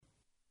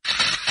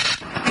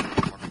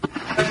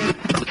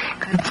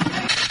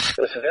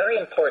was very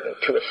important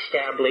to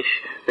establish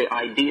the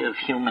idea of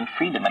human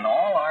freedom, and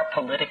all our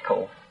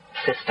political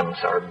systems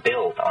are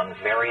built on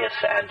various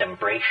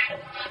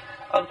adumbrations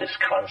of this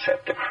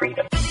concept of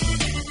freedom.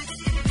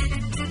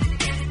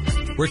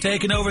 We're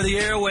taking over the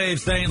airwaves,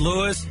 St.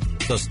 Louis,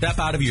 so step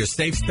out of your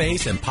safe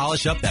space and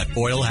polish up that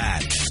foil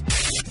hat.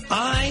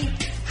 I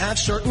have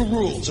certain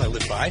rules I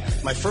live by.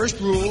 My first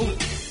rule,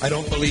 I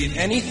don't believe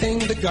anything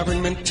the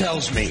government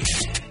tells me.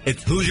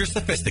 It's Hoosier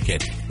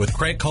Sophisticate with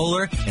Craig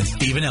Kohler and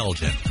Stephen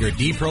Elgin. Your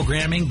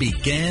deprogramming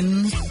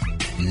begins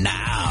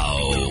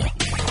now.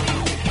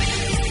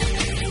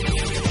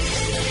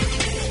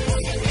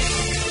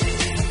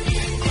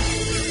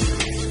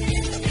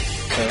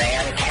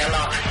 Man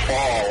cannot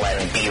fall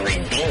and be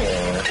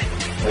redeemed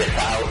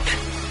without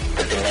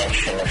the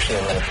dimension of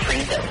human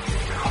freedom.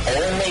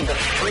 Only the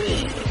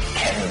free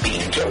can be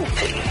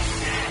guilty,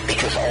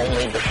 because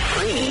only the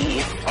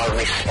free are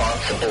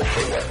responsible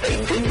for what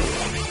they do.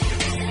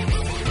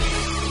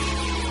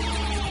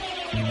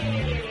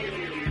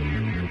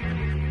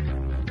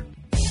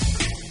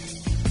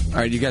 All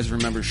right, you guys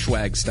remember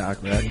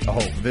Schwagstock, right? Oh,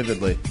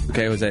 vividly.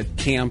 Okay, it was at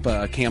Camp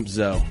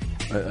Zoe.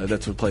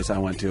 That's what place I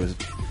went to. It was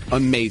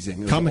amazing.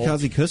 It was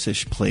Kamikaze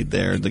Kusish played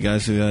there. The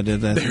guys who did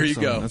that. There you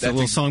song. go. That's a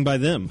little song by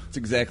them. It's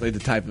exactly the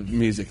type of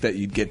music that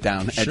you'd get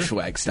down at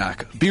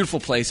Schwagstock. Beautiful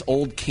place,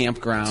 old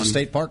campground. It's a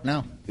state park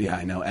now. Yeah,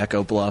 I know.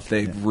 Echo Bluff,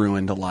 they've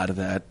ruined a lot of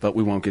that, but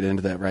we won't get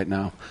into that right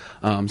now.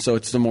 So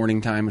it's the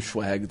morning time of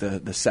Schwag,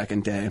 the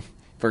second day.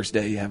 First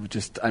day, you have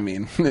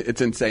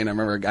it's insane. I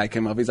remember a guy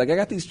came up. He's like, I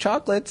got these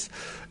chocolates.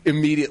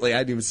 Immediately, I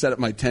hadn't even set up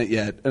my tent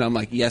yet. And I'm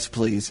like, yes,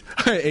 please.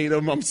 I ate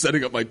them. I'm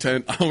setting up my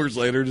tent. Hours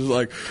later, just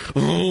like,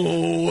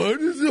 what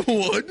is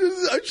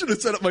I should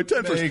have set up my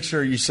tent first. Make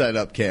sure you set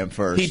up camp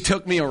first. He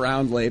took me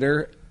around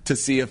later to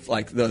see if,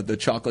 the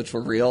chocolates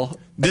were real.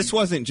 This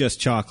wasn't just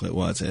chocolate,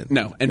 was it?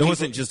 No. And it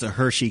wasn't just a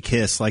Hershey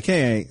Kiss, like,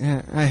 hey,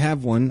 I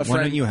have one. Why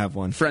don't you have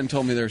one? A friend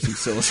told me there was some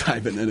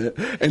psilocybin in it.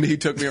 And he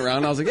took me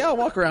around. I was like, yeah, I'll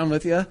walk around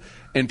with you.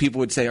 And people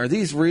would say, are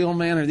these real,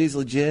 man? Are these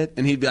legit?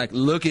 And he'd be like,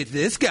 look at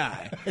this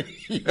guy.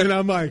 And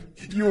I'm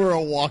like, you were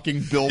a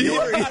walking billboard. You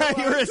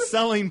were a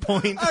selling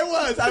point. I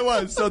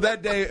was. So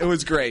that day, it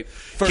was great.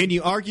 Can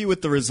you argue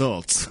with the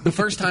results? The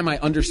first time I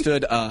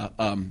understood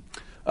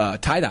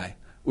tie-dye.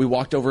 We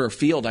walked over a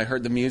field, I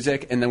heard the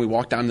music, and then we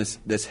walked down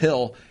this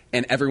hill,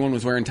 and everyone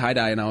was wearing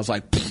tie-dye, and I was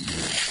like,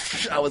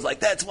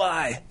 that's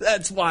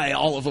why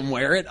all of them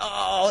wear it.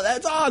 Oh,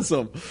 that's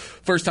awesome.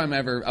 First time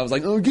ever, I was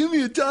like, oh, give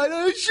me a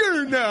tie-dye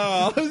shirt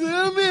now.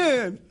 I'm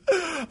in.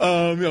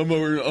 I'm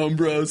wearing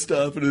Umbro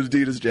stuff and an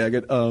Adidas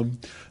jacket.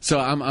 So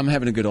I'm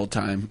having a good old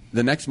time.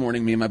 The next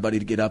morning, me and my buddy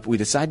to get up, we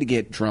decided to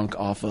get drunk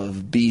off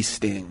of bee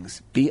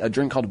stings. A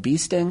drink called Bee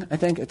Sting, I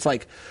think. It's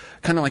like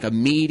kind of like a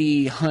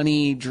meaty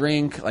honey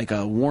drink, like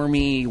a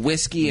warmy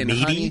whiskey and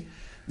honey.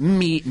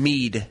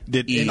 Mead.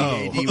 We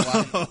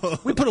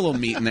put a little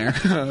meat in there.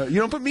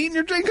 You don't put meat in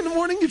your drink in the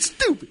morning? It's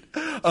stupid.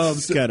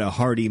 It's got a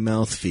hearty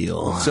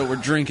mouthfeel. So we're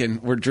drinking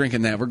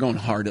that. We're going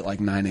hard at like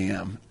 9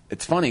 a.m.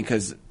 It's funny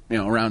because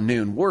around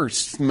noon we're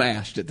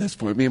smashed at this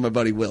point. Me and my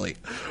buddy Willie,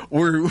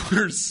 we're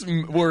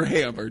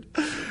hammered,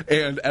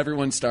 and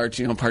everyone starts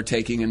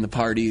partaking in the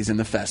parties and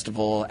the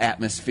festival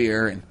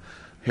atmosphere. And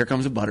here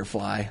comes a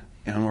butterfly,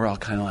 and we're all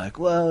kind of like,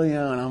 well,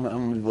 and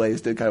I'm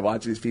wasted, kind of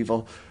watch these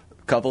people.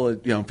 Couple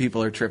of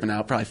people are tripping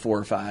out, probably 4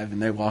 or 5,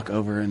 and they walk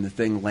over and the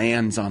thing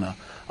lands on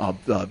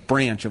a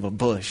branch of a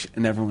bush,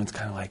 and everyone's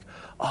kind of like,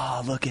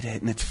 oh, look at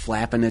it, and it's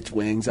flapping its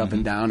wings up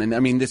and down.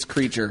 And this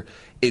creature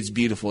is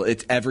beautiful.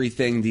 It's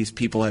everything these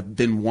people have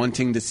been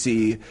wanting to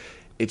see.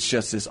 It's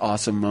just this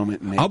awesome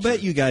moment in nature. I'll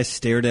bet you guys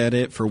stared at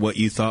it for what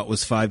you thought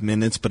was 5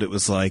 minutes, but it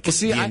was like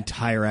the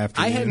entire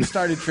afternoon. I hadn't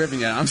started tripping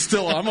yet.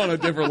 I'm on a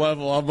different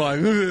level. I'm like,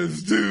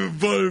 it's too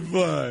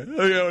butterfly. And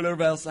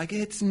everybody else is like,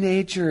 it's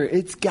nature.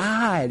 It's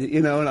God.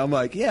 And I'm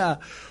like, yeah.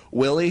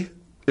 Willie,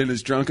 in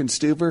his drunken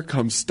stupor,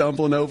 comes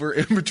stumbling over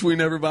in between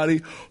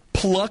everybody,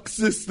 plucks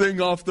this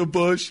thing off the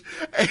bush,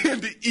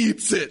 and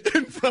eats it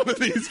in front of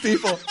these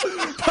people.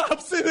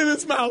 Pops it in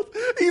his mouth.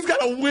 He's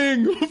got a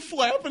wing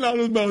flapping out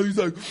of his mouth. He's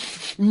like,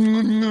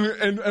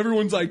 and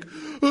everyone's like,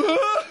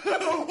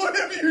 what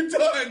have you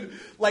done?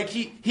 Like,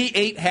 he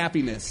ate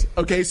happiness.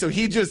 Okay, so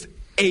he just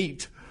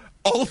ate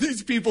all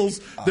these people's,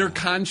 their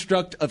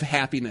construct of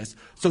happiness.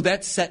 So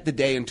that set the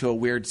day into a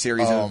weird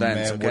series of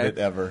events. Man, would it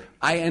ever.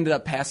 I ended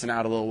up passing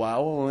out a little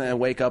while, and I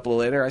wake up a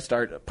little later. I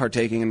start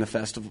partaking in the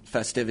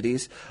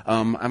festivities.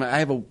 I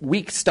have a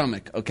weak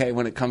stomach, okay,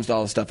 when it comes to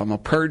all this stuff. I'm a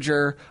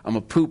purger. I'm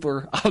a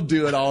pooper. I'll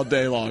do it all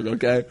day long,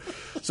 okay?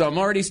 So I'm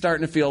already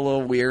starting to feel a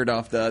little weird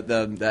off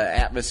the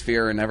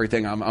atmosphere and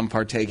everything I'm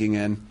partaking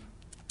in.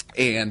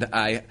 And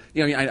I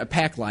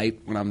pack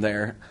light when I'm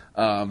there.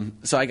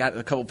 So I got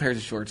a couple pairs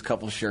of shorts,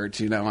 couple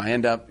shirts, I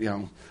end up,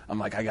 I'm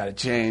like, I got to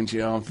change,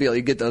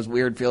 you get those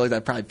weird feelings. I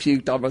probably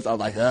puked on myself. I'm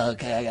like, oh,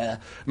 okay, I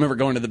remember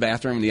going to the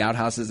bathroom and the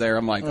outhouse is there.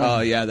 I'm like,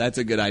 oh yeah, that's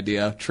a good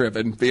idea.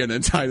 Tripping, being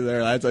inside of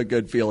there, that's a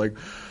good feeling.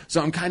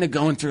 So I'm kind of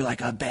going through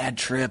like a bad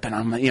trip, and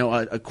I'm, you know,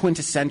 a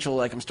quintessential,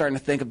 like I'm starting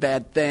to think of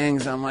bad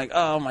things. I'm like,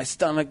 oh, my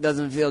stomach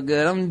doesn't feel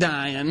good. I'm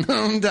dying.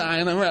 I'm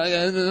dying. I'm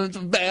like,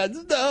 some bad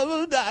stuff.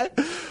 I'm dying.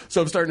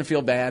 So I'm starting to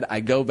feel bad.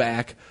 I go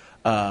back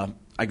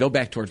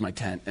towards my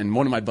tent, and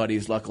one of my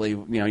buddies, luckily,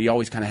 you know, you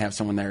always kind of have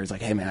someone there who's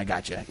like, hey, man, I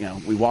got you. You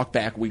know, we walk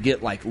back, we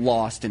get, like,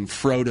 lost in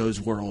Frodo's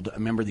world. I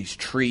remember these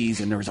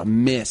trees, and there was a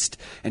mist,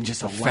 and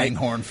just a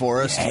Fanghorn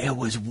Forest. Yeah, it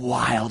was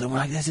wild. And we're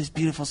like, this is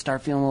beautiful.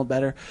 Start feeling a little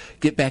better.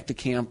 Get back to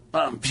camp.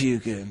 I'm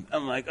puking.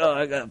 I'm like, oh,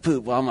 I got to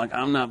poop. Well, I'm like,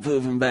 I'm not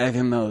pooping back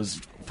in those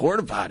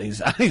porta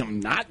potties. I am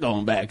not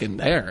going back in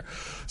there.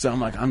 So I'm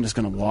like, I'm just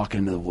going to walk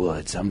into the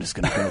woods. I'm just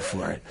going to go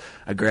for it.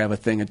 I grab a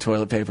thing of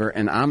toilet paper,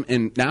 and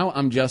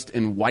I'm just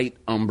in white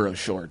Umbro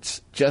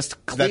shorts.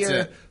 Just clear. That's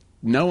it.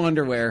 No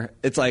underwear.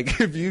 It's like,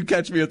 if you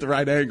catch me at the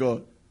right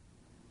angle,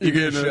 you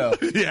get show.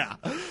 Yeah.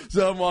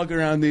 So I'm walking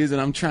around these,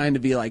 and I'm trying to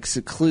be like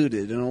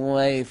secluded and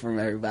away from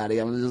everybody.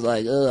 I'm just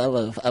like,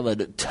 oh, I'm a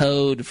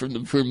toad from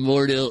the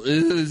primordial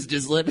ooze.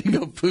 Just let me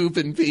go poop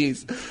in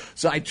peace.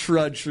 So I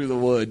trudge through the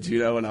woods, you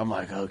know, and I'm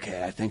like,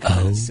 okay, I think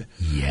I'm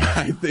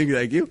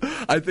thank you.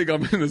 I think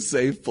I'm in a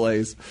safe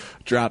place.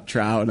 Drop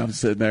trout, and I'm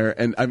sitting there,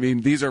 and I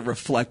mean, these are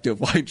reflective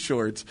white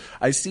shorts.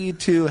 I see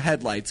two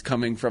headlights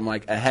coming from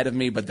like ahead of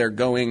me, but they're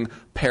going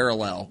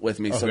parallel with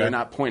me, so they're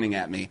not pointing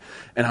at me.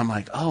 And I'm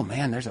like, oh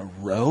man, there's a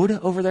road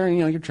over there, and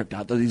you know, you're tripped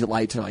out. These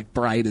lights are like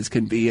bright as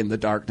can be in the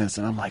darkness,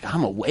 and I'm like,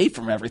 I'm away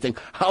from everything.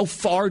 How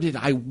far did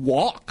I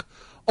walk?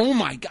 Oh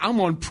my God,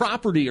 I'm on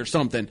property or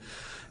something.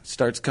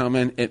 Starts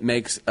coming. It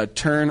makes a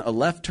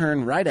left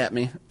turn right at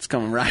me. It's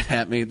coming right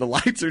at me. The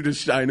lights are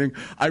just shining.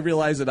 I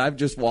realize that I've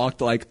just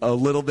walked like a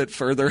little bit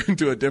further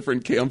into a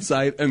different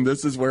campsite, and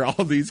this is where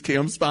all these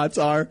camp spots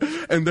are,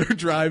 and they're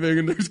driving,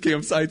 and there's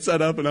campsites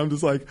set up, and I'm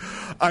just like,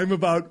 I'm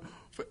about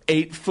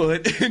 8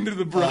 foot into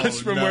the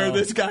brush from where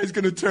this guy's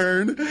going to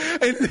turn,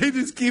 and they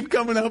just keep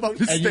coming up. I'm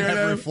just and staring you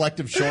have at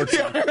reflective shorts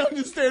on. Yeah, I'm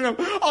just staring at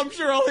him. I'm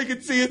sure all I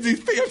can see is these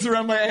pants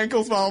around my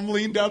ankles while I'm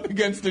leaned up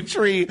against a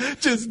tree,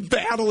 just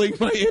battling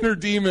my inner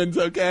demons,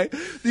 okay?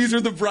 These are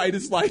the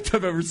brightest lights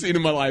I've ever seen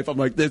in my life. I'm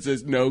like, this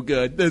is no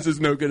good. This is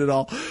no good at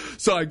all.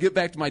 So I get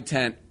back to my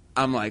tent.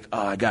 I'm like, oh,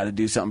 I got to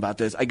do something about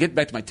this. I get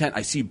back to my tent.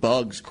 I see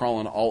bugs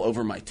crawling all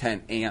over my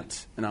tent,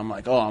 ants. And I'm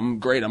like, oh, I'm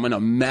great. I'm in a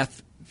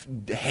meth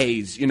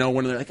haze, you know,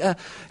 when they're like,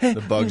 hey,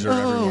 the bugs are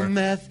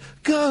everywhere.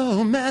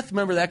 Go meth.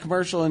 Remember that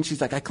commercial? And she's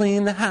like, I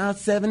clean the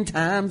house 7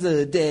 times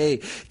a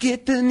day.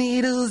 Get the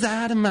needles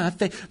out of my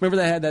face. Remember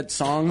they had that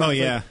song? Oh,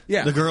 yeah. Like,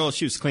 yeah. The girl,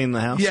 she was cleaning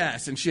the house.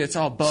 Yes, and it's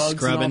all bugs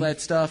Scrubbing. and all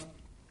that stuff.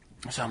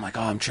 So I'm like,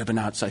 oh, I'm tripping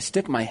out. So I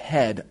stick my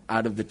head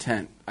out of the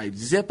tent. I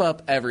zip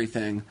up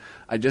everything.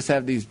 I just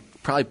have these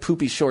probably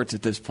poopy shorts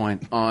at this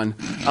point on.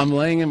 I'm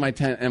laying in my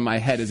tent and my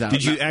head is out.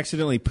 Did you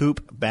accidentally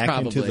poop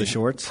back into the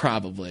shorts?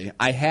 Probably.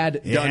 I had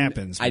it done.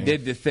 Happens. Man.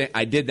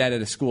 I did that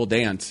at a school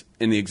dance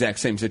in the exact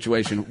same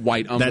situation.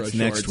 White Umbro shorts. That's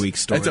next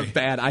week's story.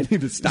 That's I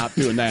need to stop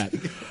doing that.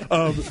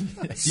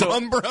 So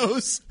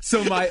Umbros.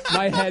 So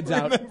my head's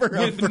out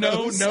with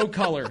no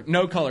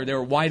color. They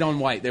were white on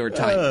white. They were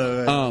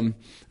tight.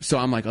 So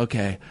I'm like,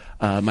 okay,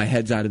 my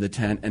head's out of the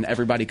tent, and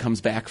everybody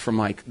comes back from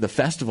like the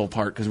festival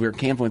part because we were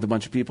camping with a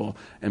bunch of people,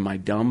 and my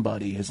dumb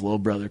buddy, his little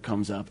brother,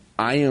 comes up.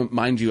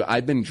 Mind you,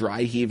 I've been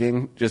dry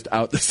heaving just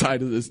out the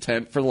side of this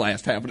tent for the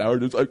last half an hour,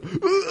 just like,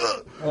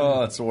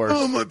 oh, that's the worst.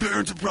 Oh, my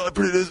parents are probably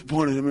pretty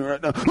disappointed in me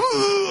right now.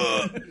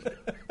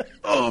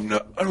 I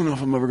don't know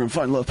if I'm ever going to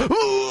find love.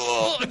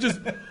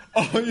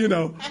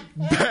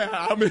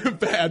 I'm in a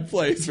bad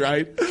place,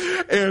 right?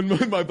 And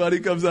when my buddy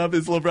comes up,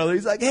 his little brother,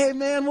 he's like, hey,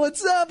 man,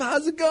 what's up?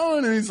 How's it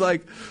going? And he's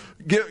like,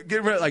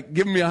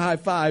 giving me a high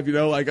five, you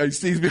know, like he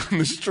sees me on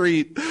the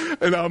street,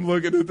 and I'm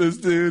looking at this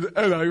dude,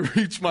 and I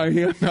reach my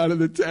hand out of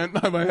the tent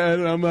by my head,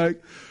 and I'm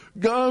like,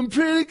 going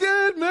pretty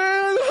good,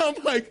 man.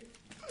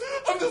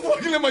 I'm just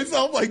looking at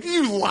myself like,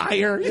 you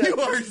liar. Yeah, you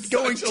are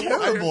going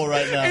terrible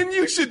right now. And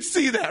you should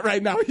see that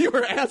right now. You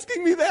were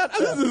asking me that?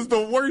 This is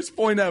the worst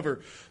point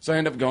ever. So I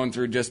end up going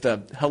through just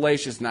a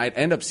hellacious night. I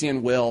end up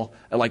seeing Will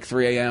at like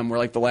 3 a.m. We're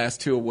like the last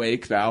two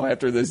awake now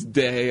after this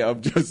day of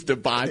just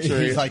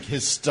debauchery. He's like,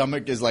 his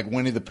stomach is like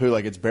Winnie the Pooh,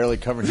 like it's barely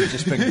covered. He's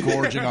just been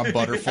gorging on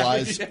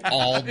butterflies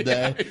all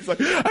day. Yeah. He's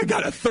like, I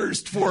got a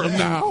thirst for him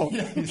now.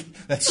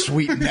 That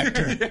sweet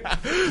nectar.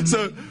 Yeah.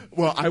 So,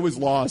 well, I was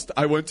lost.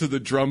 I went to the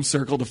drum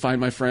circle to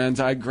find my friends.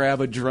 I grab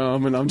a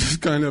drum, and I'm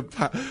just kind of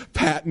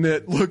patting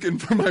it, looking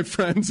for my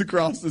friends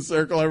across the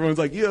circle. Everyone's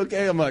like, you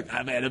okay? I'm like,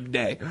 I've had a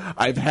day.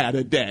 I've had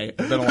a day.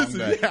 It's been a long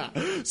day.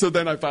 Yeah. So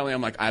then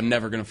I'm like, I'm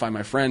never going to find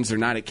my friends. They're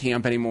not at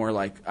camp anymore.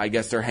 Like, I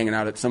guess they're hanging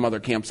out at some other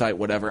campsite,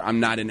 whatever. I'm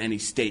not in any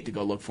state to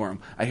go look for them.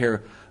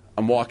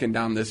 I'm walking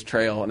down this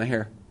trail, and I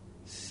hear,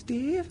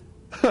 Steve?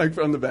 Like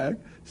from the back.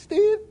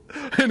 Steve?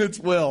 And it's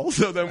Will.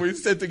 So then we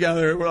sit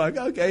together, and we're like,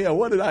 okay, yeah,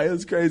 what did I? It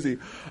was crazy.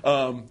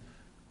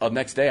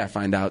 Next day, I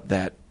find out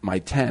that my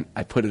tent,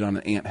 I put it on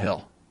an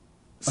anthill.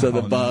 So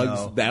the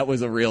bugs, that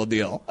was a real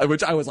deal.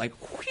 Which I was like,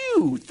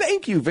 whew,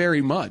 thank you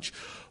very much.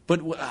 But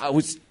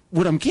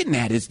what I'm getting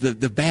at is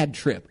the bad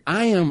trip.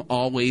 I am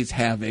always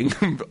having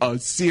a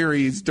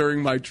series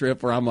during my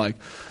trip where I'm like,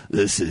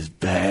 this is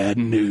bad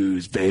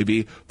news,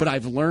 baby. But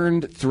I've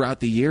learned throughout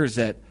the years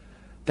that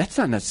that's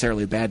not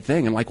necessarily a bad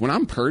thing. And like when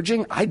I'm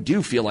purging, I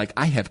do feel like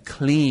I have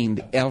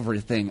cleaned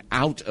everything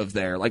out of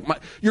there. Like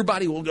your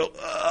body will go,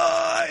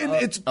 and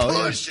it's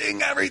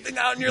pushing everything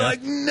out, and you're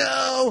like,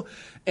 no.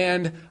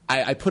 And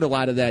I put a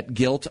lot of that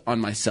guilt on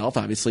myself,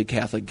 obviously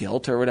Catholic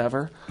guilt or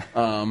whatever.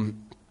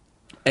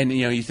 And,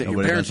 you think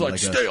your parents are like,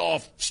 stay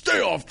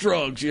off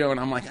drugs, and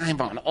I'm like, I'm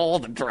on all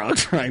the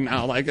drugs right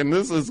now. Like,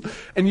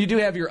 and you do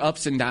have your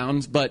ups and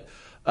downs, but.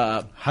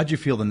 How'd you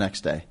feel the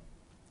next day?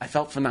 I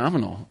felt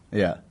phenomenal.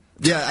 Yeah.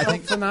 Yeah, I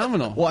think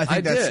phenomenal. Well, I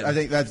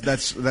think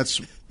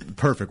that's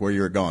perfect where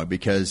you're going,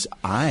 because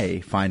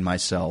I find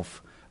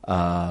myself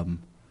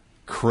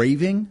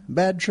craving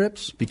bad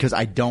trips because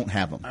I don't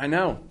have them. I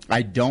know.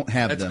 I don't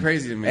have them. That's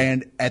crazy to me.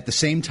 And at the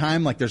same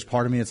time, like, there's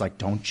part of me that's like,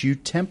 don't you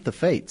tempt the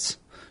fates.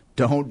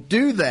 Don't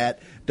do that.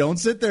 Don't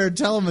sit there and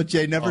tell them that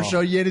they never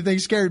show you anything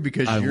scary,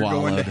 because you're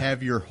going to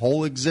have your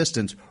whole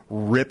existence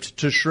ripped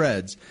to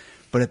shreds.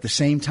 But at the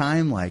same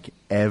time, like,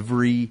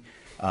 every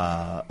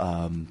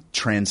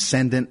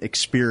transcendent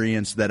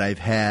experience that I've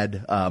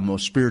had,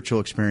 most spiritual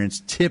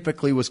experience,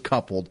 typically was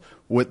coupled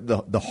with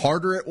the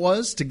harder it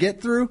was to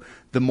get through,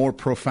 the more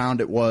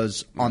profound it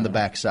was on the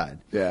backside.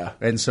 Yeah.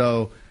 And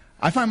so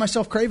I find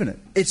myself craving it.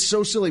 It's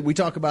so silly. We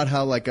talk about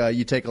how, like,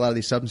 you take a lot of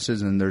these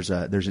substances and there's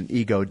an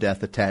ego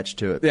death attached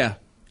to it. Yeah.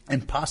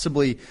 And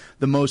possibly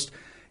the most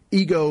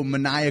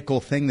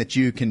egomaniacal thing that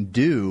you can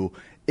do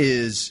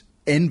is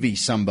envy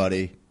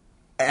somebody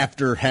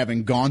after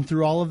having gone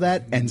through all of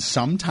that. And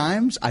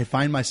sometimes I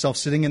find myself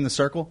sitting in the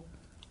circle.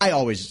 I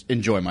always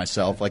enjoy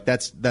myself. Like,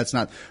 that's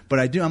not. But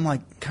I do. I'm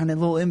like kind of a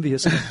little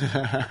envious.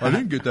 I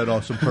didn't get that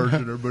awesome purge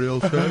that everybody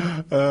else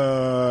had.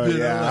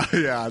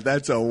 Yeah.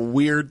 That's a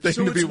weird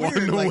thing to be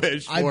wanting to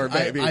wish for,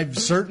 baby. I've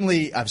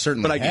certainly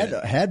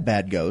had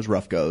bad goes,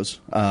 rough goes.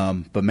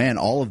 But man,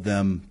 all of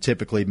them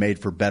typically made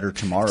for better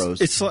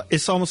tomorrows.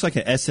 It's almost like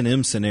an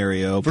S&M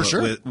scenario. For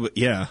sure.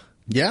 Yeah.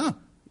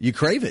 You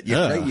crave it.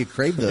 You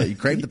crave the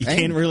pain. You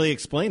can't really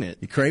explain it.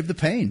 You crave the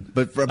pain.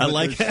 But I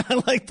like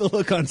the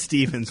look on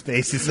Steven's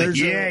face. It's like,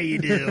 yeah, you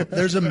do.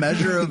 There's a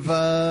measure of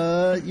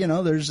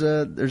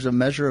there's a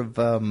measure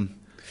of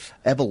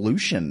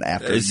evolution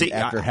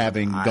after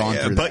having gone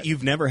through that. But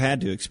you've never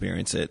had to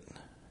experience it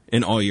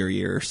in all your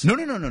years. No.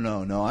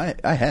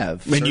 I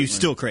have. And you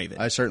still crave it.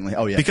 I certainly.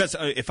 Oh yeah. Because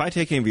if I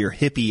take any of your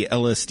hippie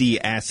LSD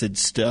acid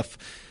stuff,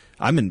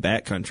 I'm in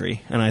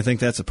backcountry, and I think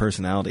that's a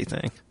personality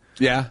thing.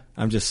 Yeah.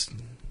 I'm just.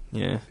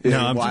 Yeah. No,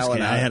 I'm just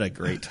kidding. I had a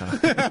great time.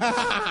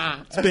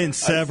 It's been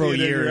several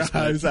years.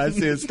 I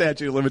see a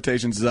statute of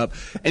limitations is up.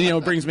 And,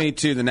 it brings me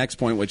to the next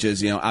point, which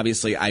is,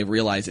 obviously I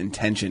realize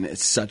intention is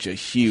such a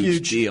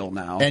huge deal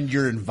now. And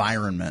your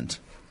environment.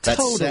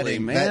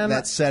 Man.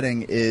 That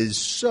setting is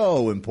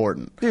so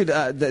important. Dude,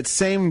 that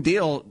same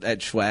deal at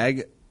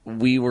Schwag,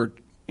 we were,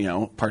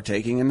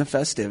 partaking in the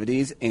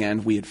festivities,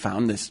 and we had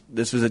found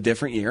this was a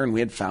different year, and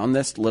we had found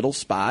this little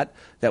spot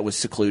that was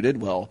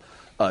secluded. Well,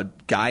 a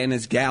guy and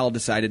his gal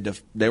decided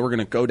they were going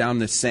to go down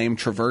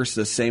traverse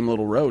this same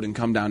little road and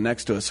come down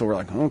next to us. So we're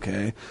like,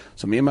 okay.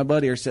 So me and my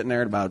buddy are sitting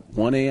there at about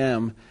 1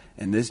 a.m.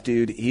 and this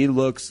dude, he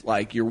looks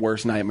like your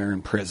worst nightmare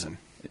in prison.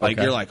 Like,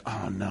 You're like,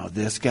 oh no,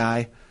 this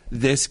guy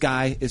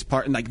is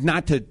part, like,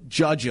 not to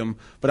judge him,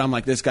 but I'm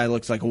like, this guy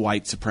looks like a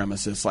white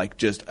supremacist, like,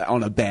 just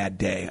on a bad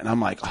day. And I'm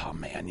like, oh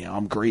man,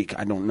 I'm Greek.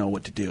 I don't know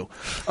what to do.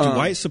 Do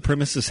white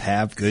supremacists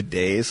have good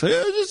days?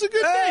 It's just a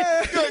good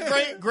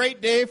day.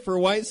 Great day for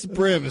white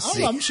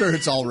supremacy. I'm sure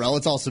it's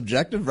all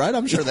subjective, right?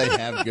 I'm sure they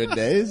have good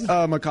days.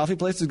 My coffee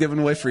place is giving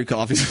away free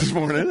coffees this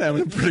morning.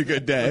 Having a pretty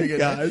good day,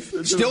 guys.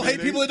 Still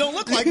hate people that don't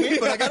look like me,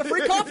 but I got a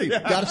free coffee.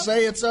 Gotta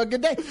say, it's a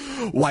good day.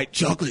 White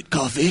chocolate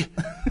coffee.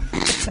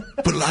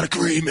 Put a lot of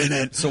cream in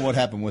it. So what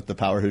happened with the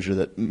power Hoosier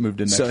that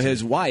moved in next to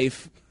his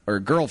wife or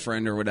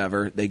girlfriend or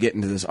whatever, they get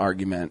into this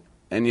argument.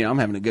 And, I'm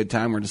having a good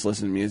time. We're just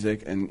listening to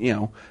music.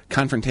 And,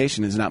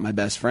 confrontation is not my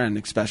best friend,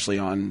 especially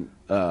on,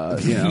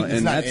 it's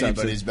and not that's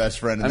anybody's best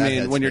friend.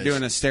 When you're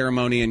doing a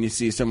ceremony and you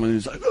see someone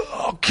who's like,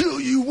 oh, I'll kill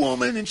you,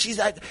 woman. And she's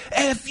like,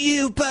 F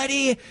you,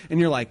 buddy. And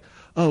you're like,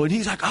 oh, and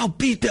he's like, I'll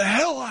beat the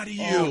hell out of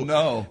you. Oh,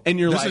 no. And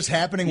you're this is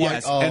happening?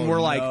 Yes. And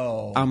we're like,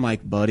 I'm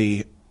like,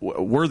 buddy,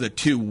 we're the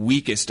two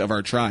weakest of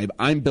our tribe.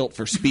 I'm built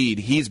for speed.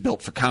 He's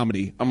built for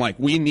comedy. I'm like,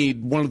 we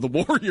need one of the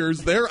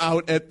warriors. They're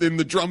out in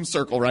the drum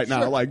circle right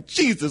now. Like,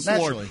 Jesus,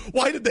 Lord,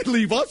 why did they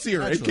leave us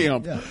here at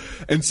camp? Yeah.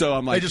 And so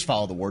I'm like, they just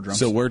follow the war drums.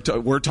 So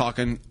we're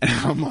talking,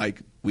 and I'm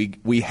like,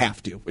 we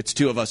have to. It's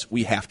two of us.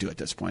 We have to at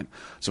this point.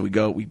 So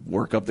we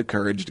work up the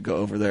courage to go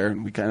over there,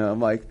 and we kind of, I'm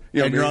like,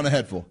 and you're on a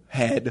head full.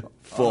 Head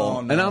full.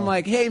 Oh, no. And I'm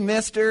like, hey,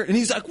 mister. And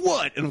he's like,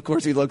 what? And of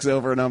course he looks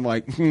over, and I'm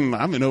like,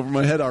 I'm in over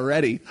my head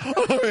already.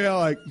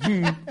 Like,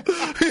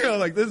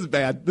 like, this is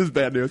bad. This is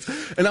bad news.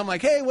 And I'm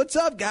like, hey, what's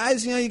up,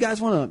 guys? You guys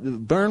want to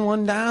burn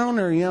one down?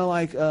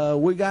 Or,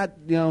 we got,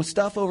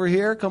 stuff over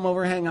here. Come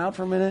over, hang out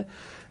for a minute.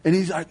 And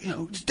he's like,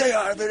 stay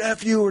out of it,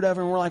 F you, or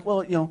whatever. And we're like,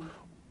 well,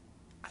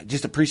 I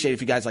just appreciate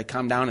if you guys like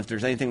calm down. If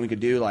there's anything we could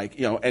do, like,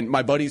 you know, and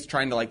my buddy's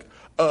trying to like,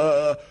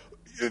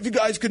 if you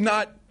guys could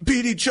not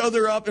beat each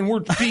other up, and we're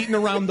beating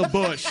around the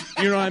bush.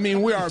 You know what I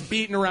mean? We are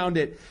beating around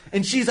it.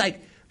 And she's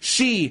like,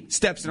 she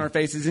steps in our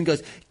faces and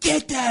goes,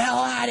 "Get the hell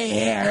out of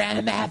here,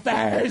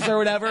 MFers," or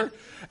whatever.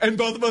 And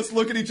both of us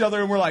look at each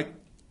other and we're like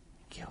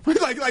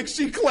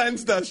she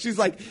cleansed us. She's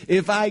like,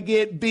 "If I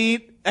get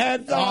beat,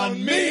 it's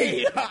on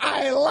me.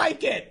 I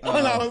like it."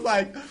 And I was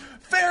like,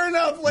 fair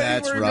enough,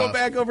 lady. We're going to go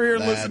back over here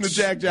and listen to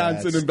Jack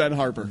Johnson and Ben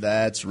Harper.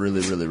 That's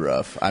really, really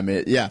rough. I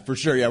mean, yeah, for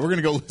sure. Yeah, we're going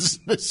to go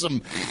listen to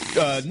some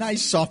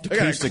nice, soft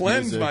acoustic music. I got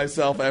to cleanse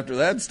myself after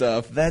that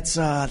stuff. That's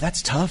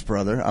tough,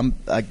 brother.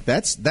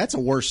 That's a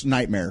worse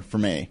nightmare for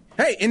me.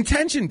 Hey,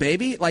 intention,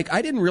 baby. Like,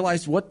 I didn't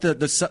realize what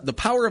the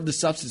power of the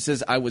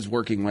substances I was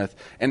working with.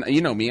 And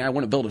you know me, I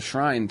want to build a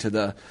shrine to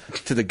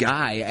the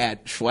guy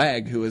at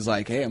Schwag who was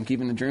like, "Hey, I'm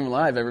keeping the dream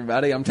alive,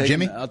 everybody.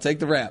 Jimmy? I'll take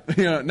the rap."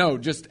 You know, no,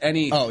 just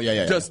any. Oh,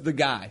 yeah. Just the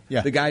guy.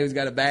 Yeah. The guy who's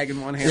got a bag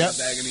in one hand, a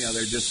bag in the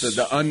other. Just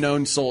the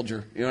unknown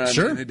soldier. You know what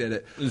I mean? Who did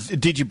it.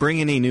 Did you bring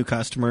any new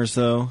customers,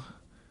 though?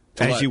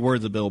 As what? you were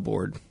the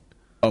billboard.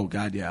 Oh,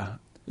 God, yeah.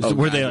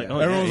 Were they like, Oh,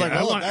 everyone's like,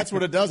 "Oh, that's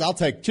what it does. I'll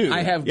take two."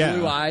 I have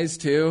blue eyes,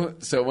 too.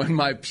 So when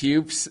my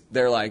pupils,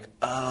 they're like,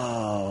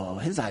 "Oh,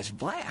 his eyes are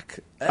black.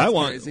 That's I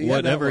want crazy."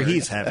 whatever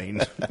he's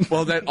having.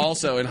 Well, that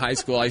also in high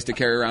school, I used to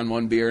carry around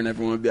one beer, and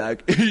everyone would be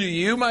like,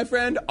 "You, my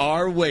friend,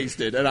 are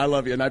wasted," and I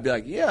love you. And I'd be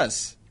like,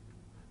 "Yes,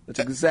 that's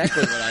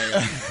exactly what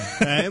I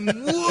am.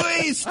 I'm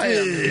wasted. I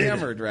am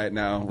hammered right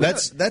now."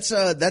 That's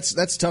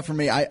tough for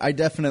me. I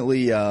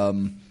definitely.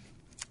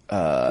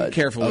 Be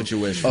careful what you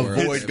wish for.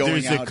 Avoid going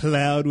There's out. a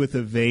cloud with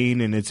a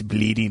vein and it's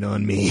bleeding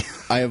on me.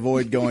 I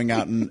avoid going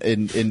out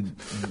in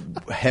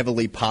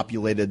heavily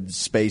populated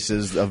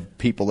spaces of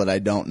people that I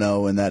don't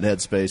know. In that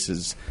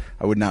headspace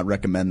I would not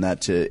recommend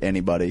that to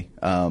anybody.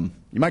 You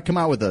might come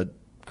out with a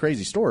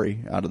crazy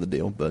story out of the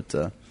deal, but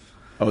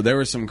there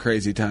were some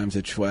crazy times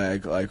at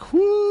Schwag. Like,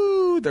 whoo!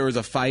 There was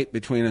a fight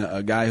between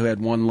a guy who had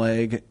one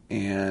leg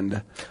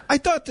and I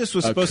thought this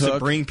was supposed to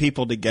bring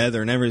people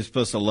together and everybody's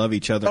supposed to love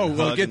each other. Oh, and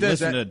well, hug get and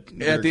this. listen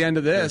to At the end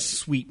of this,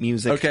 sweet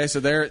music. Okay,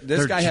 so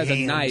this guy has a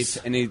jams.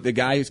 knife, and the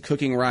guy who's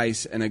cooking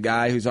rice, and a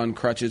guy who's on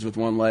crutches with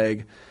one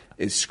leg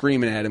is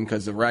screaming at him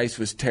because the rice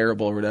was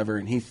terrible or whatever,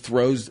 and he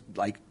throws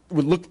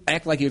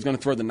act like he was going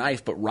to throw the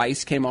knife, but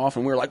rice came off,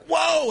 and we were like,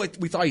 "Whoa!"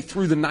 We thought he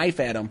threw the knife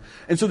at him,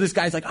 and so this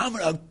guy's like, "I'm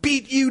going to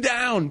beat you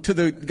down" to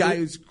the guy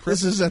who's.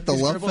 This is at the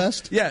Love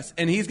Fest? Yes,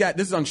 and this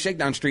is on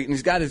Shakedown Street, and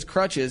he's got his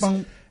crutches.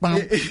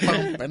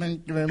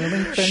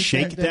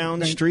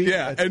 Shakedown Street.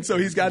 Yeah, and so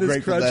he's got his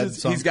Grateful Dead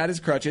crutches. song. He's got his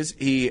crutches.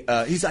 He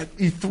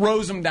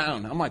throws them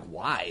down. I'm like,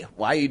 why?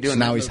 Why are you doing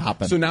that? now he's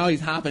hopping. So now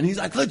he's hopping. He's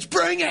like, "Let's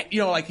bring it." You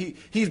know, like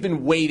he's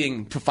been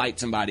waiting to fight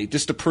somebody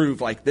just to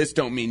prove like this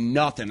don't mean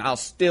nothing. I'll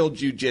still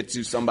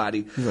jujitsu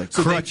somebody. Like,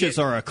 crutches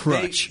are a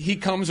crutch. He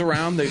comes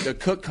around. The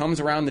cook comes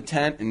around the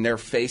tent, and they're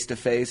face to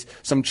face.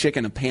 Some chick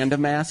in a panda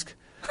mask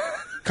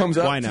comes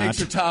up, Why not? takes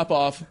her top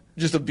off,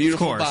 just a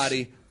beautiful course.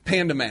 body,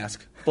 panda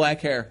mask.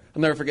 Black hair.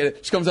 I'll never forget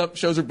it. She comes up,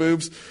 shows her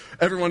boobs.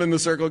 Everyone in the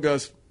circle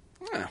goes,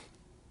 "Oh,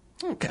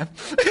 okay."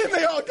 And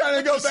they all kind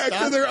of go back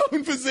to their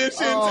own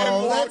positions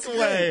and walk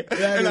away.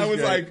 And I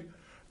was like,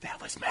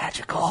 that was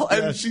magical.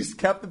 And she's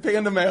kept the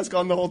panda mask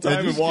on the whole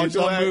time and walked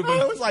away.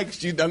 I was like,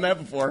 she'd done that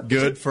before.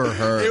 Good for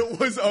her. It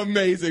was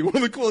amazing. One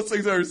of the coolest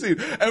things I've ever seen.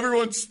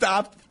 Everyone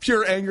stopped,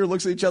 pure anger,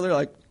 looks at each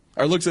other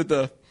or looks at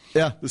the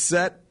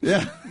set.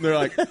 Yeah. And they're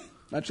like,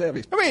 not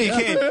shabby. I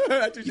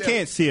mean, you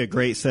can't see a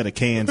great set of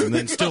cans and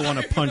then still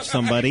want to punch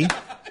somebody.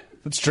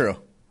 It's true.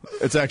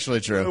 It's actually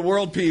The true.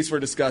 world peace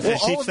we're discussing.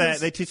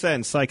 They teach that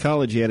in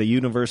psychology at a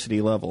university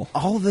level.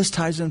 All of this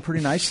ties in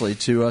pretty nicely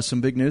to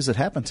some big news that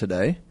happened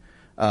today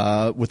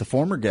with a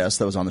former guest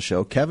that was on the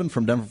show, Kevin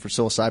from Denver for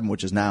Psilocybin,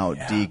 which is now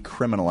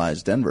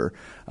decriminalized Denver.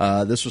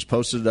 This was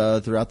posted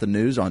throughout the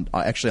news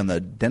actually on the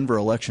Denver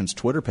Elections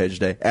Twitter page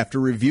today. After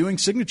reviewing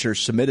signatures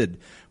submitted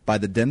by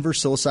the Denver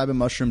Psilocybin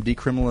Mushroom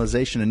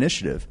Decriminalization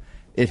Initiative,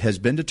 it has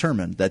been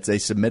determined that they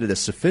submitted a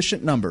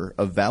sufficient number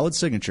of valid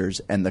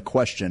signatures, and the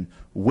question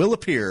will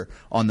appear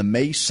on the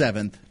May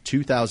 7th,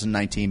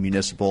 2019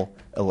 municipal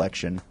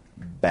election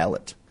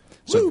ballot.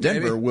 So Woo,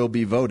 Denver baby. will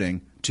be voting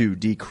to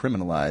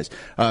decriminalize.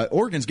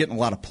 Oregon's getting a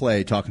lot of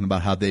play talking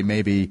about how they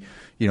may be,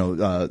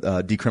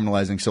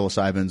 decriminalizing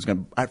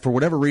psilocybin. For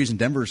whatever reason,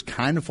 Denver's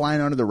kind of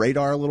flying under the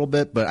radar a little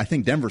bit, but I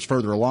think Denver's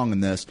further along in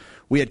this.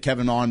 We had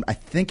Kevin on, I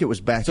think it was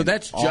back So in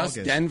that's August.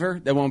 just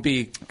Denver? That won't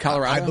be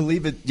Colorado? I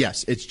believe it,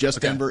 yes. It's just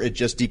Denver. It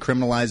just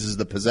decriminalizes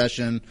the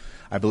possession.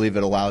 I believe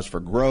it allows for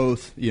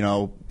growth,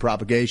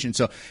 propagation.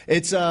 So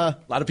it's a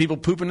lot of people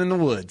pooping in the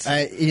woods.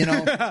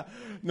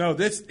 No,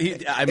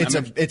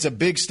 it's a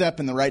big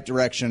step in the right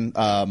direction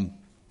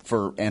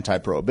for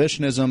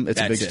anti-prohibitionism.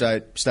 It's a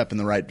big step in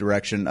the right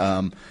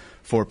direction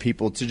for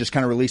people to just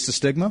kind of release the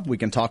stigma. We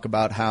can talk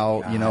about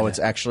how it's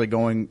actually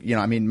going.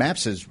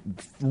 MAPS is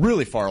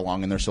really far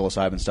along in their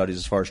psilocybin studies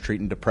as far as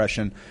treating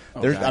depression.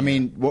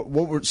 What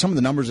were some of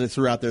the numbers they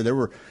threw out there? There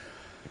were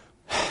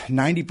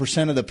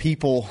 90% of the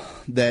people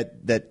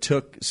that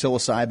took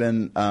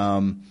psilocybin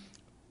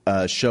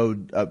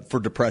showed for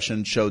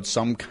depression, showed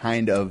some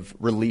kind of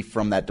relief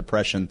from that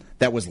depression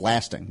that was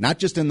lasting, not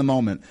just in the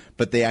moment,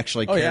 but they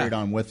actually carried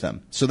on with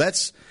them. So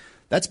that's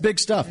big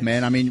stuff,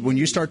 man. I mean, when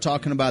you start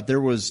talking about there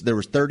was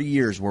 30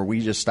 years where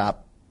we just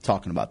stopped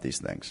talking about these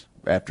things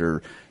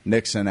after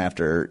Nixon,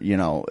 after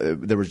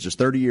there was just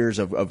 30 years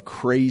of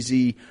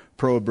crazy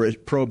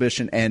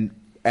prohibition, and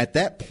at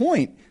that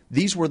point,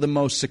 these were the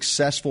most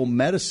successful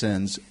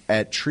medicines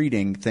at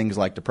treating things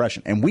like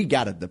depression, and we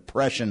got a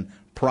depression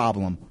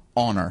problem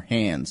on our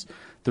hands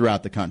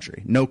throughout the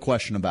country. No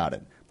question about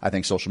it. I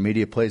think social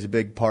media plays a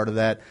big part of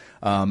that.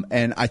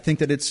 And I think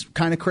that it's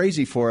kind of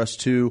crazy for us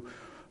to,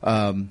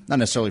 not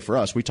necessarily for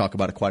us, we talk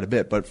about it quite a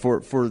bit, but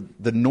for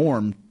the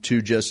norm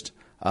to just,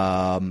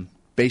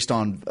 based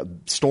on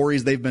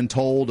stories they've been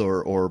told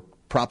or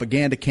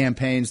propaganda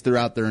campaigns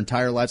throughout their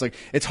entire lives, like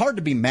it's hard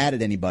to be mad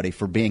at anybody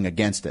for being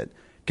against it,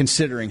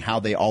 considering how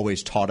they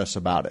always taught us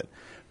about it.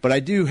 But I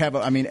do have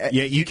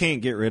you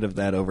can't get rid of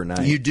that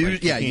overnight. You do,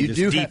 like, you just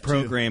do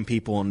deprogram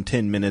people in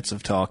 10 minutes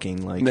of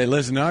talking. Like they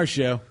listen to our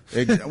show.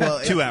 Well,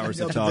 2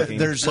 hours of talking.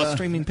 There's plus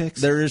streaming picks.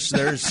 There is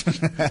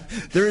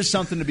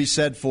something to be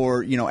said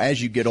for,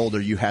 as you get older,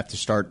 you have to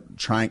start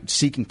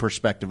seeking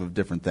perspective of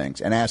different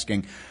things and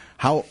asking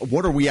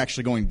what are we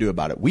actually going to do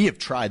about it? We have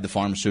tried the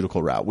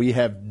pharmaceutical route. We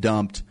have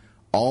dumped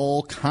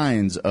all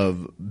kinds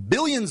of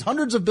billions,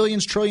 hundreds of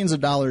billions, trillions of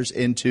dollars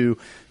into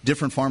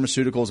different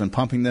pharmaceuticals and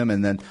pumping them,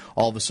 and then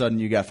all of a sudden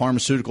you got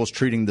pharmaceuticals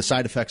treating the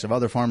side effects of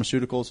other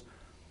pharmaceuticals.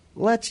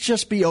 Let's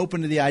just be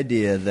open to the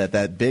idea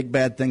that big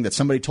bad thing that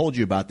somebody told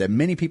you about that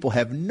many people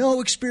have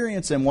no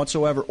experience in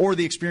whatsoever, or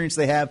the experience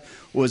they have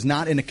was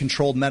not in a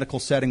controlled medical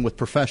setting with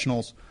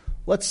professionals.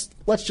 Let's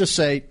just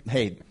say,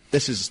 hey,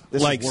 this is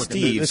like working.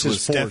 Steve's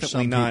was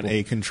definitely not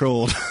a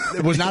controlled.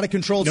 It was not a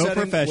controlled no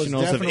setting.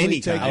 Professionals of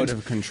any kind. Out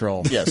of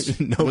control. Yes.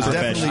 No was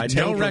professional. I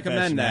don't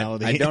recommend that.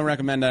 professionality. I don't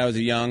recommend that. I was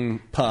a young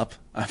pup.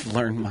 I've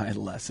learned my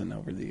lesson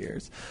over the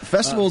years.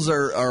 Festivals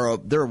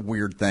they're a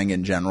weird thing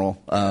in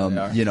general.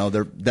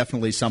 They're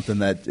definitely something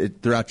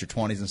that throughout your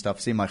 20s and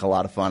stuff seem like a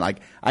lot of fun.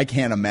 I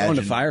can't imagine.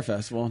 Going to Fire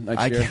Festival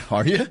next year.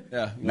 Are you?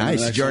 Yeah.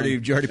 Nice. Did you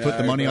already put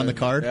the money on the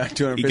card? Yeah,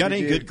 You got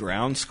any good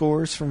ground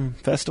scores from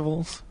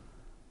festivals?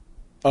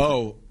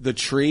 Oh, the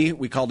tree.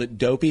 We called it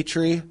Dopey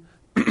Tree.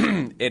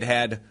 It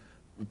had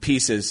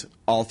pieces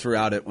all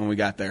throughout it when we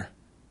got there.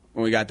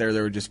 When we got there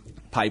were just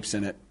pipes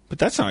in it. But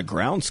that's not a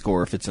ground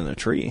score if it's in a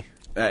tree.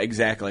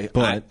 Exactly.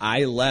 But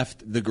I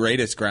left the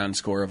greatest ground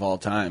score of all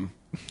time.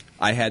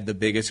 I had the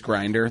biggest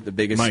grinder, the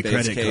biggest My space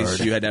credit case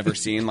card. you had ever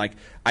seen. Like,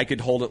 I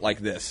could hold it like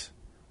this.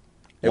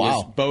 It Wow.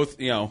 was both,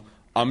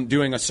 I'm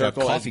doing a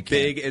circle as coffee can.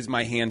 big as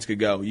my hands could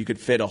go. You could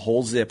fit a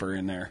whole zipper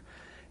in there.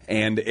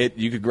 And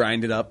you could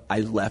grind it up. I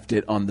left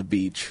it on the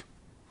beach.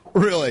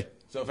 Really?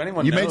 So if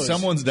anyone You knows, made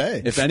someone's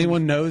day. If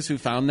anyone knows who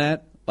found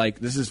that, like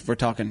we're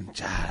talking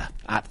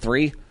OT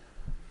 3,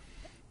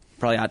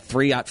 probably OT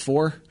 3, OT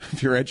 4.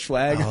 If you're at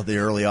Schwag. Oh, the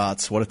early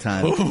aughts. What a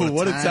time. Ooh,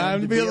 what a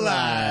time to be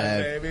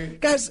alive, baby.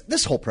 Guys,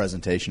 this whole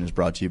presentation is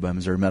brought to you by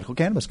Missouri Medical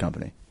Cannabis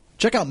Company.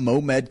 Check out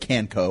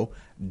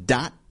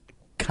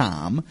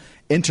momedcanco.com.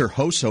 Enter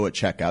HOSO at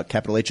checkout,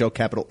 capital H-O,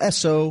 capital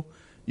S-O.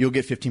 You'll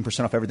get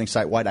 15% off everything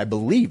site-wide. I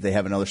believe they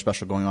have another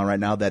special going on right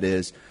now that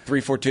is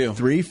 342.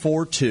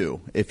 342.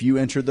 If you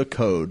enter the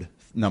code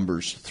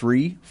numbers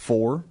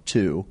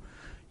 342,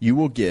 you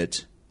will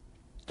get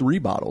 3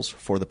 bottles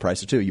for the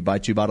price of 2. You buy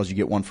 2 bottles, you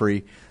get 1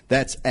 free.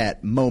 That's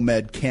at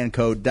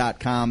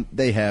momedcanco.com.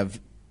 They have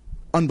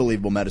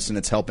unbelievable medicine.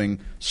 It's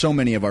helping so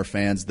many of our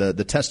fans.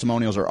 The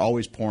testimonials are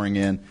always pouring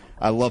in.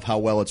 I love how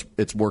well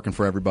it's working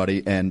for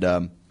everybody. And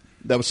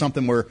that was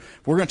something we're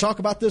going to talk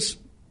about this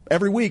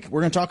every week.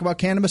 We're going to talk about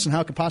cannabis and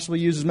how it could possibly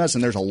use as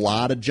medicine. There's a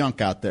lot of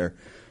junk out there.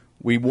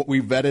 We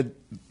vetted.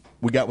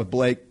 We got with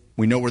Blake.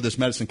 We know where this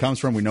medicine comes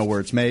from. We know where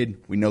it's made.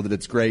 We know that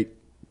it's great.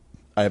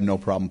 I have no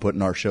problem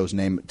putting our show's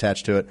name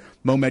attached to it.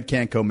 Momed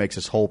Canco makes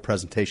this whole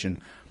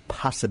presentation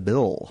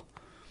possible.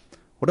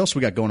 What else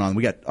we got going on?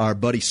 We got our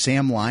buddy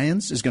Sam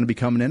Lyons is going to be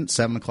coming in at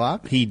 7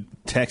 o'clock. He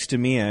texted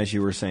me as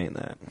you were saying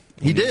that.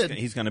 He did.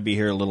 He's going to be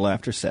here a little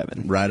after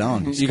 7. Right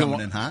on. He's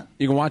coming in hot.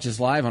 You can watch us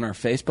live on our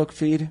Facebook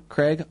feed,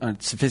 Craig, on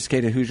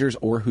Sophisticated Hoosiers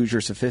or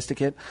Hoosier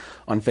Sophisticate.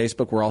 On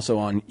Facebook, we're also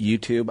on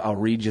YouTube. I'll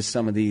read just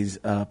some of these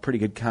pretty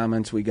good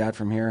comments we got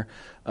from here.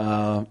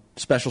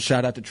 Special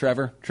shout out to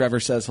Trevor. Trevor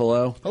says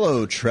hello.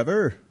 Hello,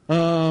 Trevor.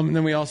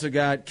 Then we also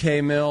got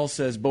K Mill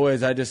says,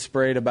 boys, I just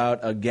sprayed about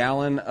a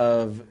gallon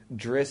of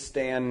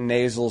Dristan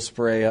nasal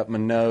spray up my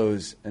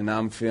nose, and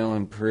I'm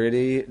feeling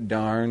pretty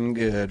darn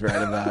good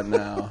right about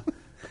now.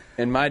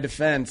 In my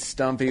defense,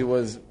 Stumpy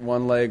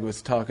one leg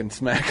was talking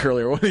smack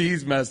earlier. Well,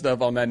 he's messed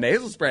up on that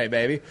nasal spray,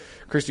 baby.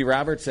 Christy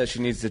Roberts says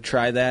she needs to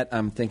try that.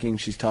 I'm thinking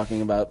she's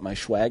talking about my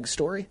Schwag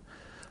story.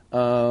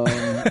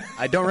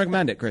 I don't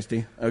recommend it,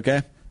 Christy,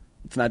 okay?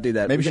 Let's not do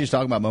that. Maybe she's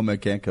talking about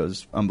Momed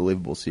Canco's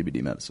unbelievable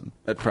CBD medicine.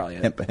 That's probably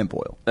it. Hemp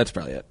oil. That's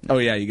probably it. Oh,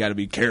 yeah, you got to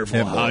be careful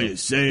Hemp how oil. you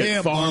say it.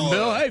 Hemp Farm oil.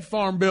 Bill. Hey,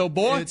 Farm Bill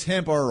boy. It's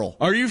Hemp Earl.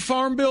 Are you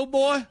Farm Bill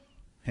boy?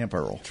 Hemp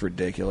Earl. It's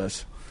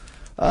ridiculous.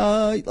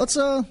 Let's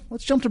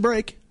jump to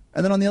break.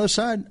 And then on the other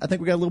side, I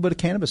think we got a little bit of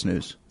cannabis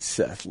news.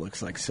 Seth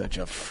looks like such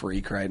a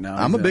freak right now.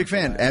 I'm a big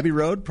fan. Abbey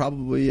Road,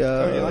 probably. You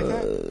like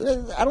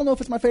that? I don't know if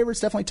it's my favorite.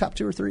 It's definitely top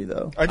 2 or 3,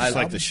 though. I just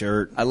like the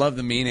shirt. I love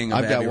the meaning of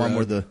I've got Abbey one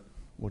Road. where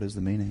what is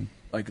the meaning?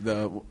 Like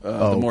the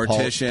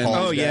mortician.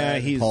 Paul's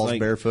dead. He's Paul's like,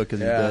 barefoot because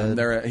he's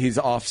dead. He's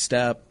off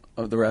step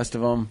of the rest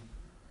of them.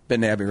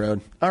 Been to Abbey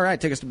Road. All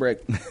right, take us to break.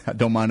 I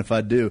don't mind if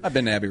I do. I've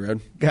been to Abbey Road.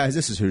 Guys,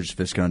 this is Hoosiers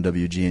Fiscal on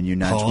WGNU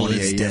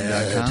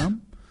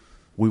 920am.com.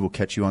 We will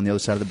catch you on the other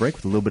side of the break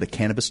with a little bit of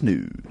cannabis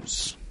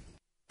news.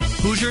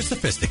 Hoosier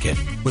Sophisticate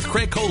with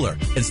Craig Kohler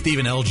and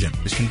Stephen Elgin.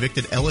 Was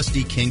convicted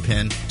LSD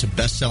kingpin to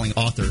best-selling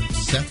author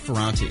Seth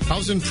Ferranti. I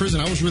was in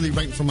prison. I was really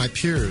writing for my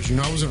peers. You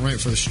know, I wasn't writing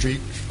for the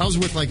street. I was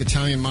with, like,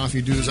 Italian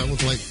mafia dudes. I was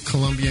with, like,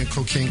 Colombian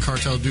cocaine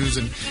cartel dudes.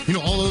 And, you know,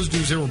 all those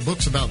dudes, there were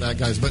books about that,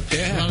 guys. But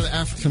a lot of the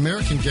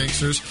African-American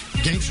gangsters,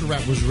 gangster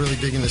rap was really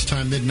big in this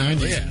time,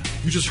 mid-'90s. Yeah.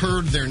 You just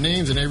heard their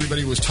names, and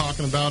everybody was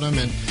talking about them.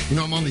 And, you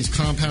know, I'm on these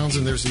compounds,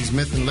 and there's these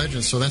myths and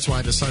legends, so that's why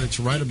I decided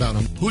to write about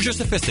them. Hoosier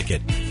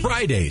Sophisticate,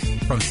 Fridays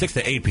from 6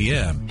 to 8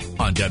 p.m.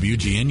 on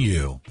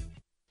WGNU.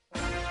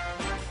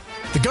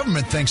 The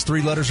government thinks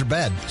 3 letters are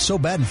bad. So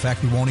bad, in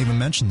fact, we won't even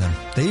mention them.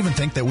 They even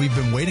think that we've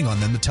been waiting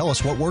on them to tell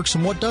us what works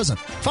and what doesn't.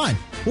 Fine,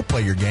 we'll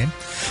play your game.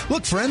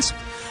 Look, friends,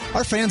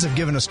 our fans have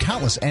given us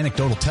countless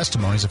anecdotal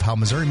testimonies of how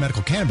Missouri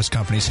Medical Cannabis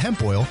Company's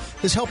hemp oil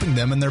is helping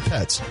them and their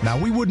pets. Now,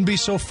 we wouldn't be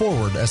so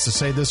forward as to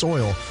say this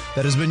oil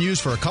that has been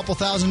used for a couple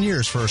thousand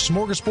years for a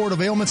smorgasbord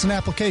of ailments and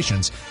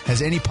applications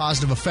has any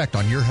positive effect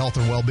on your health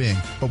or well-being.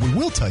 But we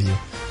will tell you,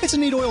 it's a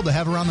neat oil to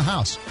have around the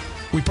house.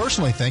 We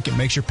personally think it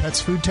makes your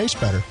pet's food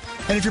taste better.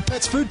 And if your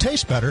pet's food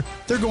tastes better,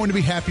 they're going to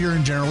be happier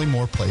and generally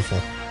more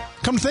playful.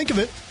 Come to think of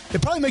it,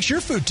 it probably makes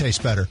your food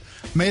taste better.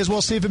 May as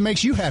well see if it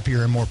makes you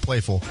happier and more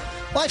playful.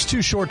 Life's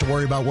too short to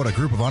worry about what a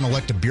group of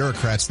unelected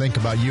bureaucrats think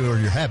about you or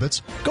your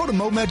habits. Go to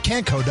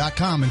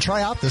MoMedCanco.com and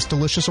try out this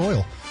delicious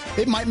oil.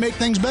 It might make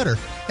things better.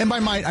 And by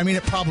might, I mean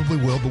it probably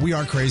will, but we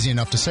aren't crazy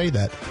enough to say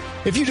that.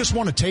 If you just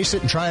want to taste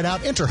it and try it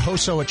out, enter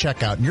HOSO at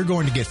checkout, and you're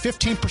going to get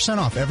 15%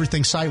 off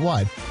everything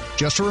site-wide.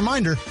 Just a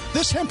reminder,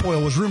 this hemp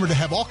oil was rumored to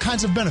have all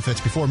kinds of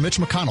benefits before Mitch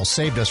McConnell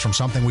saved us from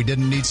something we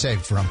didn't need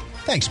saved from.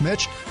 Thanks,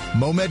 Mitch.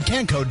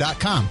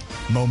 MoMedCanco.com.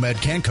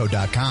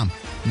 MoMedCanco.com.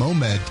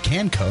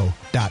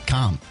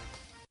 MoMedCanco.com.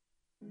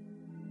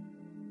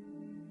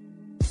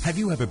 Have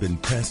you ever been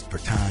pressed for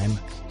time?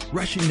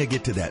 Rushing to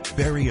get to that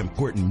very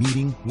important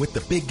meeting with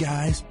the big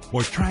guys,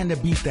 or trying to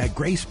beat that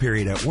grace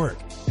period at work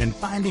and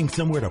finding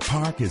somewhere to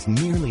park is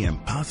nearly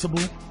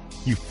impossible?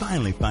 You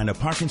finally find a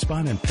parking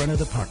spot in front of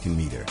the parking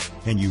meter,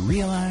 and you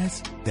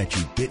realize that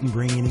you didn't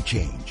bring any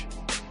change.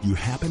 You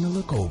happen to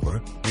look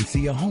over and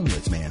see a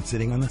homeless man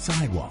sitting on the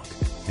sidewalk,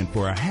 and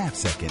for a half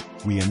second,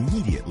 we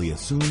immediately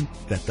assume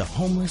that the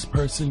homeless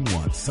person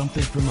wants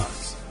something from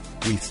us.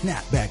 We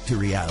snap back to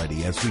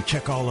reality as we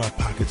check all our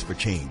pockets for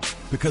change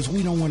because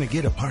we don't want to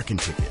get a parking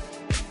ticket.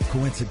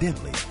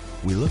 Coincidentally,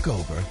 we look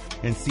over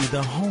and see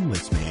the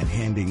homeless man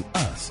handing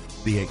us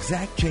the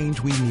exact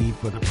change we need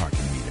for the parking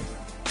meter.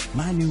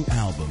 My new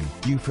album,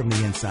 View from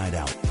the Inside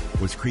Out,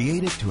 was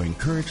created to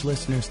encourage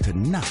listeners to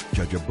not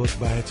judge a book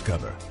by its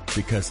cover,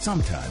 because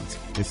sometimes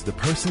it's the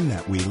person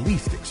that we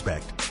least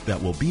expect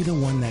that will be the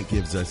one that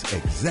gives us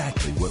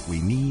exactly what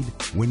we need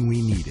when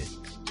we need it.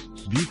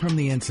 View from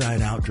the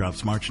Inside Out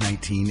drops March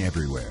 19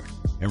 everywhere.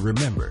 And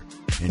remember,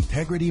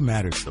 integrity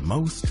matters the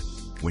most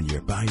when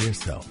you're by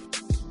yourself.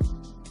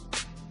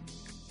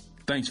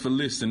 Thanks for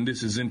listening.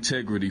 This is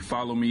Integrity.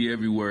 Follow me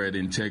everywhere at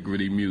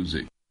Integrity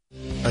Music.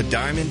 A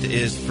diamond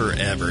is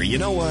forever. You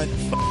know what?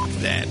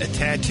 F that. A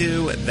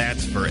tattoo,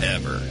 that's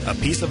forever. A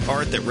piece of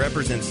art that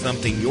represents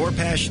something you're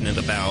passionate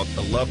about,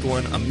 a loved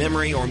one, a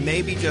memory, or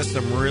maybe just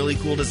some really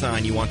cool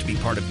design you want to be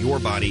part of your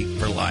body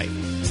for life.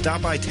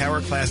 Stop by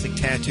Tower Classic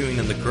Tattooing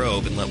in the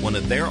Grove and let one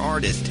of their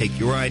artists take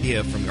your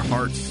idea from your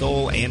heart,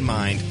 soul, and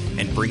mind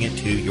and bring it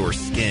to your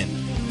skin.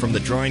 From the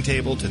drawing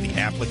table to the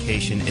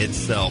application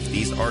itself,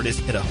 these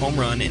artists hit a home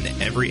run in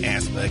every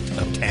aspect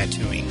of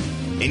tattooing.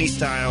 Any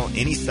style,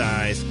 any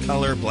size,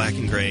 color, black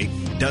and gray,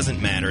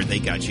 doesn't matter, they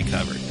got you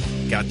covered.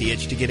 Got the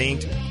itch to get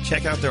inked?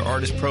 Check out their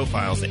artist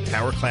profiles at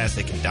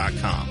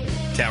towerclassic.com.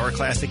 Tower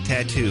Classic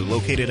Tattoo,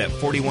 located at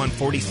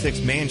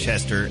 4146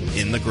 Manchester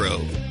in the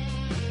Grove.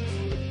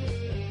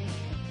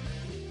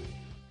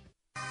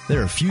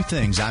 There are few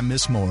things I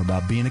miss more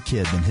about being a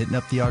kid than hitting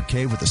up the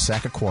arcade with a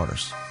sack of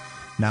quarters.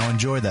 Now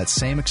enjoy that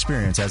same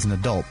experience as an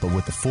adult, but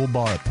with the full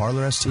bar at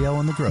Parlor STL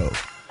in the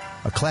Grove.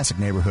 A classic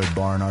neighborhood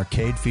bar and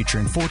arcade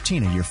featuring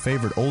 14 of your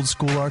favorite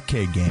old-school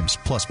arcade games,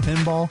 plus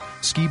pinball,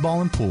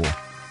 skee-ball, and pool.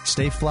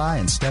 Stay fly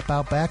and step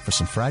out back for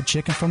some fried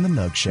chicken from the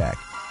Nug Shack.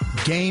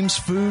 Games,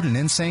 food, an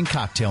insane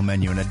cocktail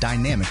menu, and a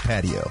dynamic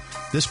patio.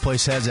 This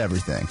place has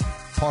everything.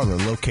 Parlor,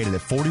 located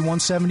at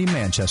 4170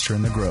 Manchester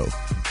in the Grove.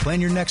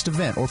 Plan your next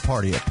event or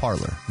party at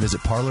Parlor.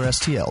 Visit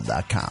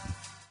parlorstl.com.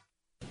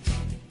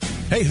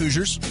 Hey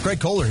Hoosiers, Craig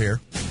Kohler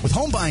here. With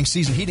home buying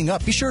season heating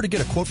up, be sure to get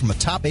a quote from a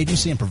top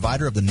agency and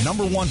provider of the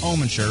 #1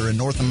 home insurer in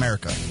North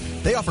America.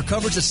 They offer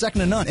coverage that's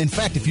second to none. In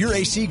fact, if your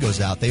AC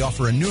goes out, they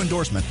offer a new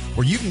endorsement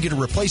where you can get a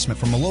replacement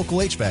from a local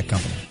HVAC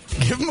company.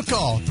 Give them a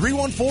call,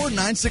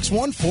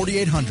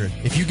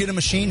 314-961-4800. If you get a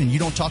machine and you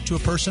don't talk to a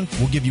person,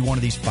 we'll give you one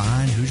of these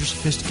fine Hoosier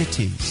Sophisticate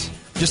tees.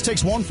 Just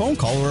takes one phone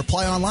call or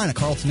apply online at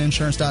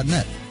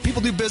carltoninsurance.net.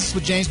 People do business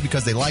with James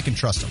because they like and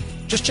trust him.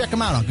 Just check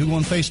him out on Google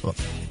and Facebook.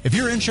 If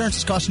your insurance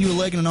is costing you a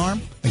leg and an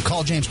arm, then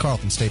call James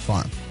Carlton State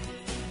Farm.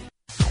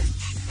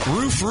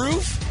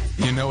 Roof?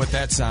 You know what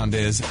that sound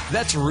is.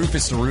 That's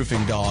Rufus the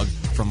Roofing Dog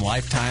from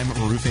Lifetime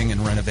Roofing and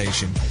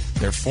Renovation.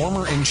 They're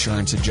former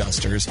insurance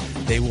adjusters.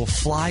 They will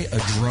fly a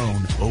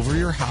drone over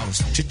your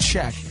house to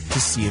check to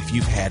see if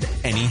you've had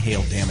any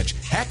hail damage.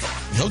 Heck,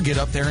 they'll get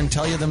up there and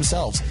tell you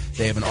themselves.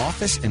 They have an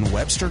office in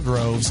Webster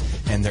Groves,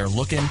 and they're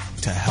looking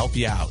to help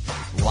you out.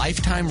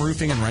 Lifetime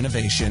Roofing and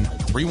Renovation,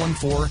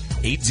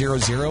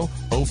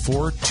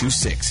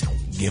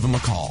 314-800-0426. Give them a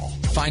call.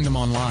 Find them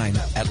online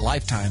at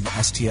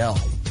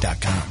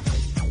lifetimestl.com.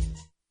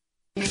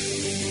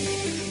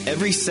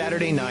 Every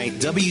Saturday night,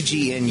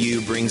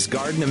 WGNU brings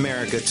Garden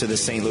America to the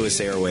St. Louis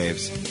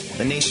airwaves,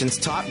 the nation's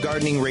top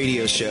gardening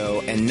radio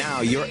show, and now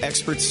your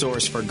expert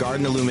source for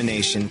garden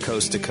illumination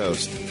coast to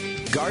coast.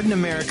 Garden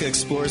America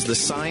explores the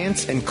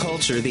science and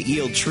culture that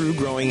yield true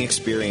growing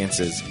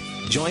experiences.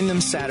 Join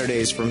them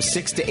Saturdays from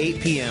 6 to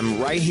 8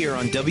 p.m. right here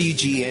on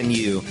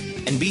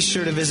WGNU, and be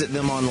sure to visit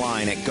them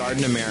online at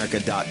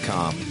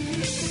gardenamerica.com.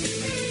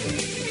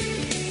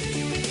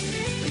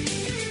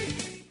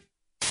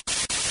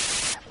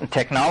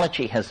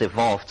 Technology has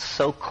evolved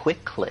so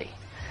quickly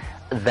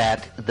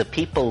that the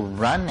people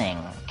running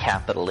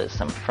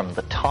capitalism from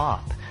the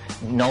top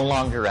no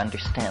longer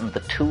understand the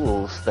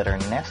tools that are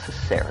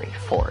necessary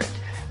for it.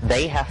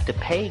 They have to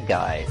pay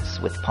guys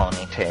with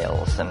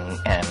ponytails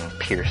and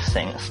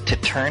piercings to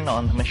turn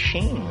on the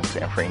machines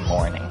every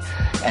morning.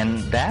 And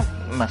that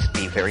must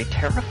be very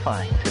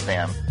terrifying to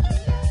them.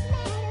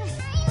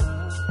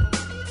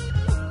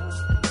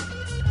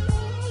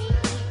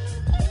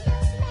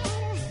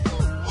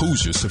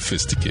 Hoosier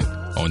Sophisticate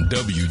on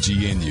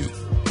WGNU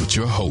with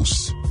your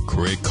hosts,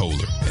 Craig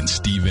Kohler and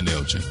Stephen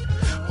Elgin.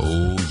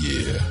 Oh,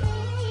 yeah.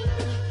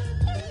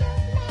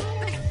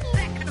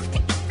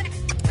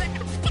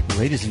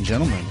 Ladies and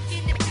gentlemen,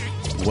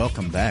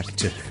 welcome back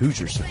to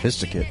Hoosier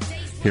Sophisticate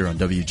here on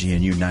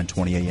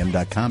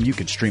WGNU920am.com. You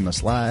can stream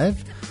us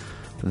live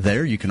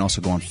there. You can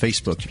also go on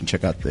Facebook. You can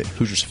check out the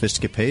Hoosier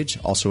Sophisticate page,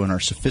 also in our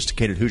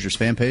Sophisticated Hoosiers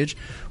fan page.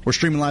 We're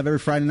streaming live every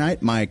Friday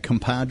night. My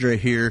compadre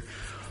here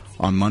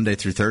on Monday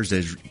through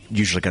Thursdays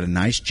usually got a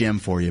nice gem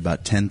for you.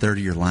 About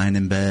 10:30, you're lying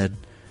in bed.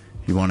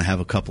 You want to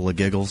have a couple of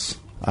giggles.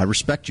 I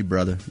respect you,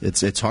 brother.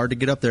 It's hard to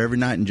get up there every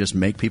night and just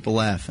make people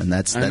laugh, and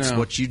that's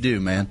what you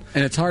do, man.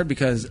 And it's hard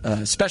because,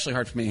 especially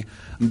hard for me,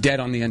 I'm dead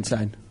on the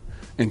inside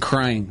and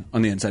crying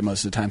on the inside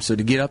most of the time. So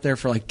to get up there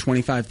for like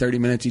 25, 30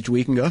 minutes each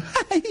week and go,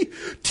 hey,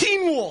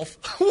 Teen Wolf,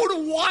 what a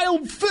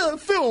wild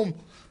film.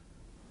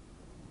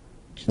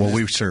 Well,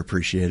 we sure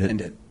appreciate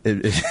it.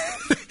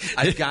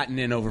 I've gotten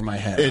in over my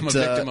head. I'm a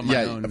victim of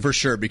my own. For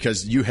sure,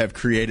 because you have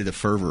created a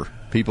fervor.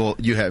 People,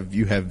 you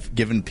have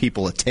given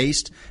people a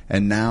taste,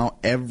 and now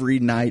every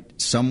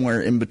night,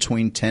 somewhere in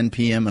between 10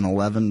 p.m. and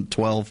 11,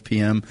 12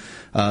 p.m.,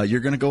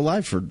 you're going to go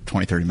live for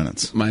 20, 30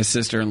 minutes. My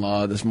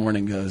sister-in-law this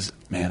morning goes,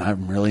 man,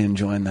 I'm really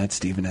enjoying that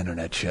Steven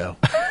Internet show.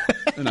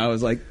 And I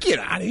was like, get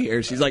out of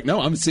here. She's like,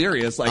 no, I'm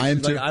serious. I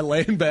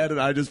lay in bed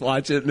and I just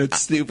watch it, and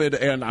it's stupid,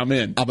 and I'm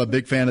in. I'm a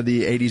big fan of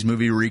the 80s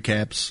movie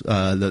recaps.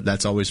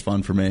 That's always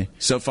fun for me.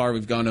 So far,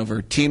 we've gone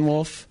over Teen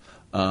Wolf,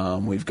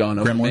 we've gone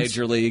over Gremlins.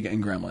 Major League,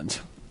 and Gremlins.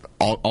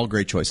 All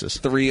great choices.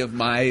 3 of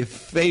my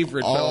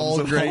favorite films.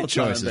 All great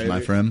choices,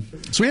 my friend.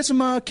 So we had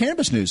some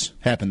cannabis news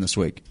happen this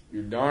week.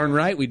 You're darn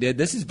right we did.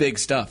 This is big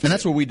stuff. And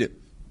that's what we do.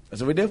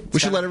 That's what we do. We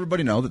should let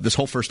everybody know that this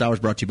whole first hour is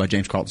brought to you by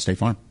James Carlton State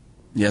Farm.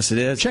 Yes, it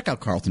is. Check out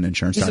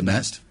CarltonInsurance.net. He's the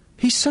best.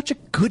 He's such a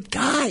good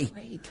guy.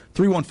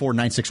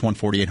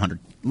 314-961-4800.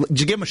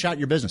 Just give him a shot at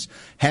your business.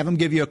 Have him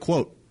give you a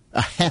quote,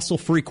 a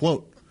hassle-free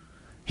quote.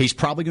 He's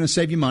probably going to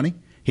save you money.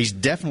 He's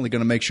definitely going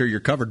to make sure you're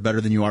covered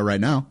better than you are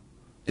right now.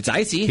 It's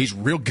icy. He's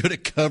real good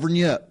at covering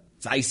you up.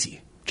 It's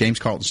icy. James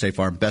Carlton State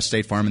Farm, best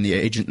State Farm and the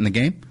agent in the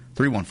game.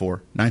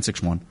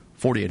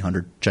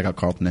 314-961-4800. Check out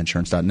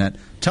CarltonInsurance.net.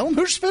 Tell them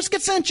Hoosier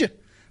Sophisticate sent you.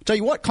 Tell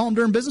you what, call them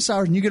during business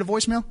hours and you get a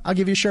voicemail, I'll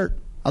give you a shirt.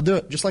 I'll do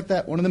it just like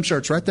that. One of them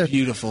shirts right there.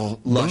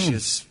 Beautiful,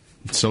 luscious,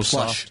 so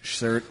plush soft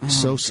shirt.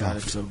 So God, soft.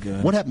 it's so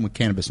good. What happened with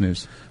cannabis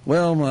news?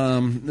 Well,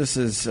 this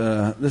is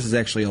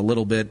actually a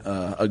little bit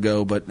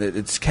ago, but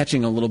it's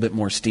catching a little bit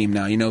more steam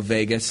now. You know,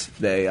 Vegas,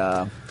 they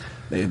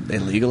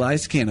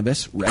legalized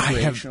cannabis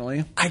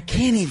recreationally. I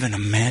can't even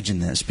imagine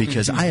this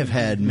because I have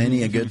had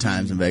many a good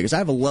times in Vegas. I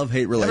have a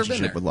love-hate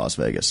relationship with Las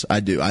Vegas.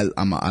 I do. I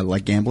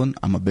like gambling.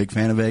 I'm a big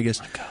fan of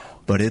Vegas.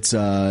 But it's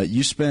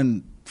you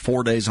spend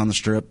 4 days on the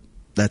Strip.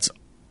 That's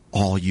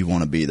all you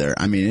want to be there.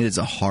 I mean, it is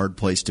a hard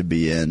place to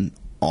be in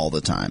all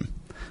the time.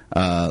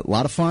 A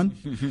lot of fun.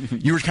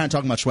 You were kind of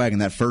talking about swagging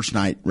that first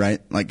night, right?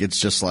 Like it's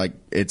just like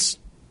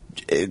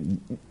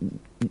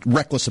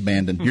reckless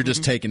abandon. You're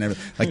just taking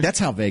everything. Like that's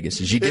how Vegas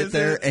is. You get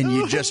there and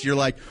you're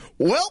like,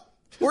 well,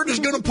 We're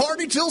just going to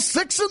party till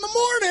 6 in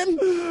the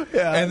morning.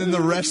 Yeah. And then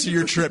the rest of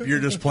your trip, you're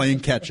just playing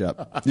catch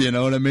up. You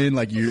know what I mean?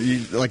 Like you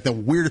like the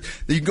weird.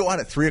 You go out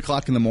at 3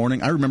 o'clock in the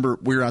morning. I remember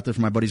we were out there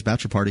for my buddy's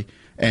bachelor party,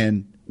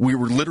 and we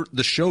were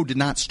the show did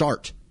not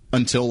start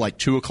until like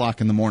 2 o'clock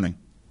in the morning.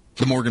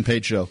 The Morgan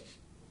Page show.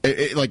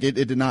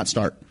 It did not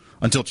start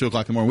until 2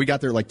 o'clock in the morning. We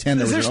got there like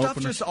 10. Is there stuff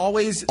just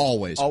always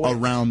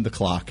around the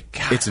clock?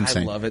 God, it's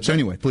insane. I love it. So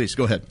anyway, please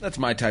go ahead. That's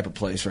my type of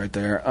place right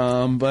there.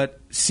 But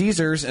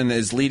Caesars and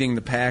is leading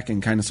the pack,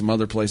 and kind of some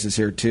other places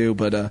here too.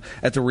 But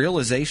at the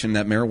realization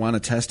that marijuana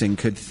testing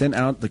could thin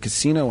out the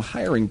casino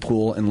hiring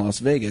pool in Las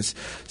Vegas,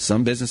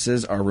 some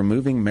businesses are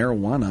removing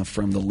marijuana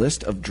from the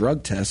list of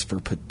drug tests for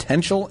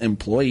potential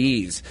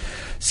employees.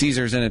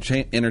 Caesars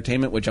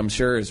Entertainment, which I'm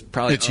sure is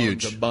probably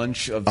owns a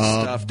bunch of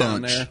stuff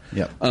down there,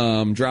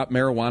 dropped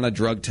marijuana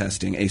drug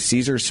testing. A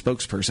Caesars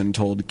spokesperson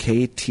told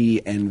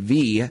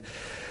KTNV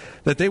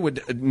that they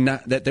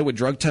would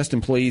drug test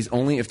employees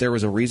only if there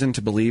was a reason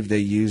to believe they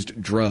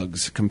used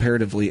drugs.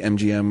 Comparatively,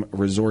 MGM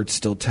Resorts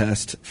still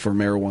test for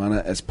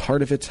marijuana as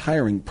part of its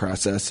hiring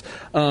process.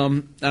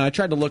 I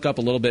tried to look up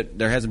a little bit.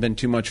 There hasn't been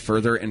too much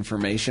further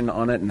information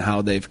on it and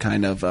how they've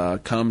kind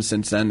of come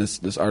since then.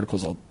 This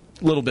article's a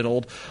little bit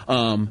old.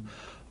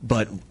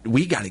 But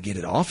we got to get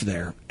it off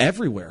there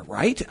everywhere,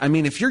 right? I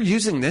mean, if you're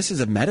using this as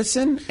a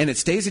medicine and it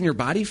stays in your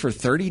body for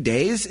 30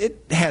 days,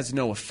 it has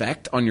no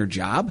effect on your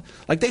job.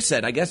 Like they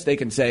said, I guess they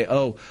can say,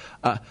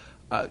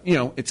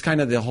 it's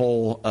kind of the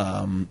whole,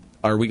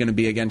 are we going to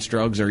be against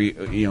drugs? Or,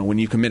 when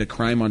you commit a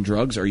crime on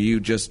drugs, are you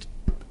just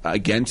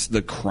against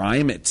the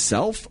crime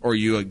itself, or are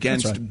you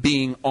against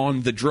being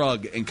on the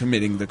drug and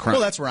committing the crime?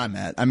 Well, that's where I'm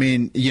at. I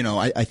mean,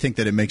 I think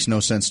that it makes no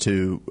sense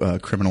to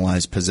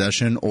criminalize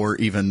possession or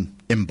even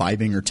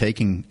imbibing or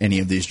taking any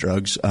of these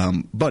drugs.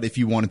 But if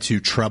you wanted to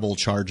treble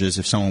charges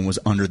if someone was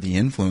under the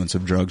influence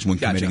of drugs when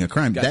committing a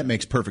crime, that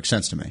makes perfect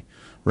sense to me.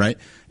 Right?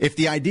 If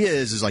the idea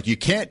is like you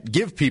can't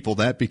give people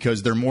that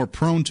because they're more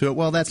prone to it,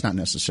 well, that's not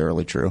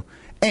necessarily true.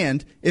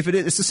 And if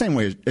it's the same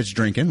way as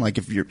drinking. Like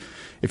if you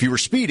were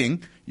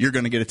speeding, you're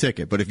going to get a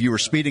ticket. But if you were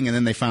speeding and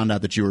then they found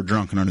out that you were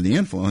drunk and under the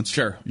influence,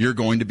 you're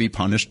going to be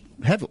punished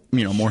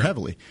more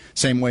heavily.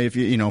 Same way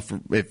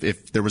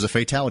if there was a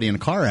fatality in a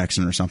car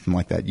accident or something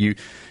like that, you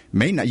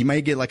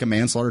may get like a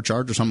manslaughter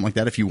charge or something like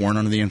that if you weren't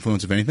under the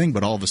influence of anything.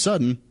 But all of a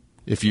sudden,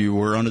 if you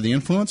were under the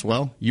influence,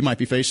 well, you might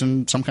be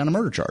facing some kind of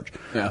murder charge.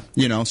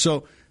 Yeah.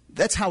 So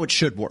that's how it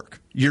should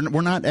work.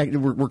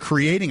 We're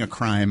creating a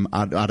crime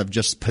out of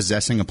just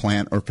possessing a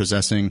plant or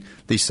possessing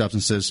these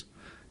substances.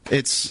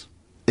 It's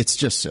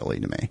just silly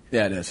to me.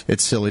 Yeah, it is.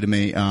 It's silly to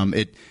me.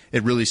 It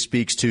really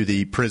speaks to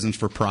the prisons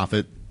for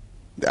profit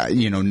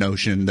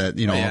notion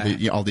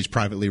that all these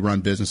privately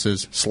run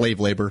businesses, slave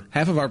labor.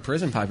 Half of our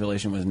prison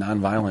population was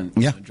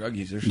nonviolent drug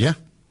users. Yeah.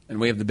 And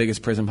we have the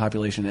biggest prison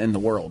population in the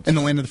world. In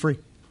the land of the free.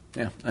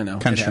 Yeah, I know.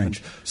 Kind of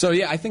strange. So,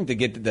 I think to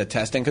get the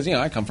testing, because,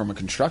 I come from a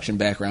construction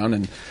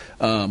background,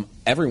 and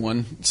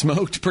everyone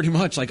smoked pretty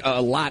much, like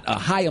a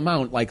high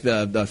amount, like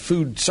the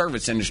food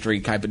service industry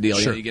type of deal.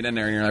 Sure. You get in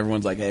there and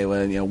everyone's like, hey,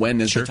 well,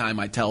 when is the time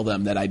I tell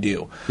them that I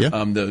do?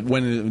 Yeah.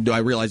 When do I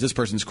realize this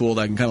person's cool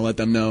that I can kind of let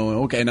them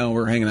know, okay, no,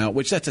 we're hanging out,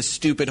 which that's a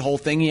stupid whole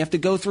thing you have to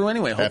go through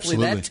anyway. Hopefully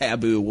that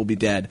taboo will be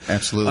dead.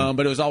 Absolutely.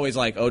 But it was always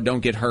like,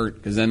 don't get hurt,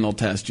 because then they'll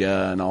test you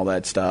and all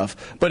that stuff.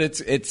 But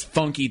it's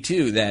funky,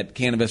 too, that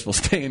cannabis will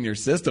stay in your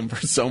system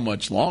for so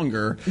much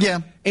longer.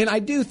 Yeah. And I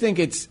do think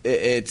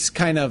it's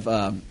kind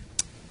of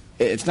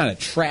it's not a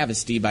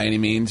travesty by any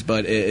means,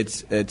 but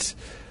it's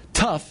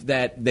tough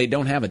that they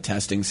don't have a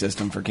testing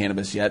system for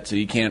cannabis yet, so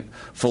you can't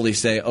fully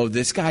say,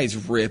 this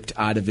guy's ripped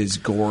out of his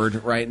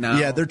gourd right now.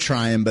 Yeah, they're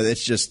trying, but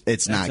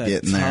it's not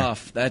getting there.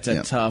 That's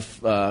a tough,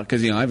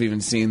 because I've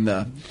even seen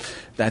I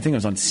think it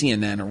was on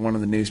CNN or one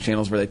of the news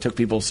channels where they took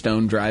people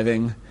stone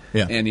driving.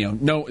 Yeah.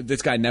 And no,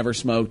 this guy never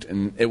smoked,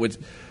 and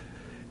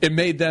it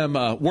made them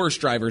worse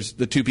drivers,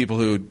 the two people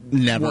who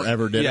never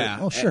ever did it.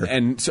 Oh, sure.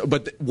 And so,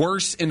 but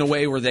worse in a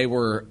way where they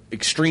were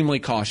extremely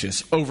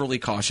cautious, overly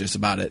cautious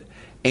about it.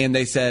 And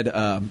they said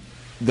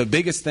the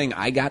biggest thing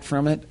I got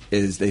from it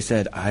is they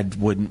said I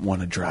wouldn't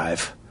want to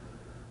drive.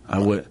 I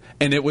would,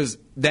 and it was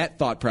that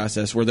thought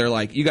process where they're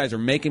like, "You guys are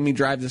making me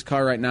drive this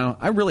car right now.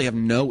 I really have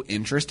no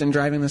interest in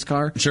driving this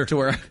car." Sure. To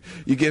where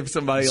you give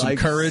somebody some like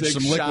courage,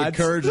 some liquid shots.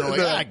 courage. They're like,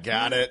 I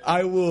got it.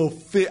 I will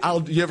fit.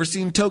 You ever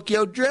seen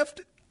Tokyo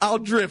Drift? I'll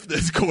drift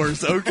this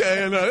course,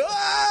 okay? And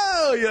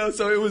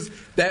so it was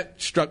that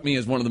struck me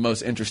as one of the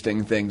most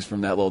interesting things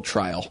from that little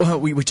trial. Well,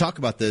 we talk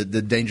about the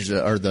dangers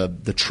or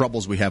the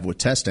troubles we have with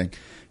testing.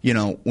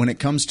 When it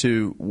comes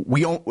to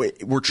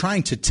we're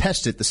trying to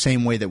test it the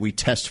same way that we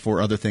test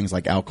for other things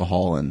like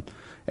alcohol and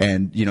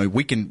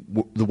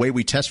the way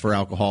we test for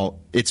alcohol,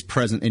 it's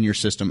present in your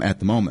system at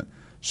the moment.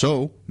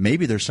 So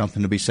maybe there's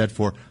something to be said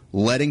for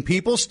letting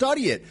people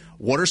study it.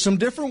 What are some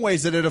different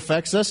ways that it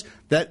affects us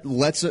that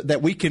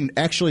we can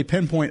actually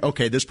pinpoint,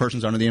 okay, this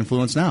person's under the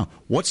influence now.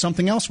 What's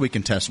something else we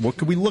can test? What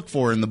could we look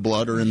for in the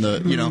blood or in the,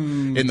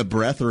 in the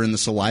breath or in the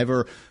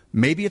saliva?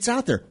 Maybe it's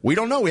out there. We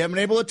don't know. We haven't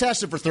been able to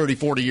test it for 30,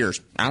 40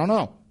 years. I don't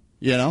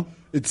know.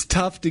 It's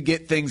tough to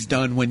get things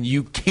done when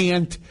you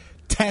can't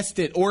test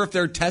it. Or if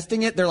they're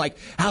testing it, they're like,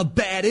 how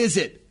bad is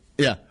it?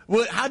 Yeah.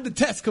 Well, how'd the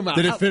test come out?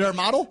 Did it fit our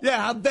model?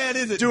 Yeah, how bad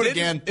is it? Do it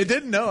again. It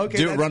didn't? No,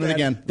 okay. Run it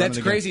again. That's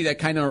crazy. That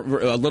kind of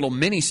a little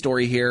mini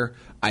story here.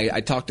 I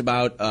talked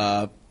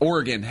about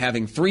Oregon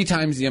having 3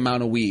 times the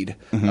amount of weed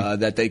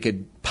that they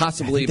could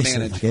possibly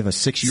manage. They have a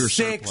 6-year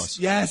surplus.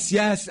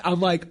 Yes. I'm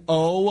like,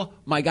 oh,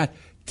 my God.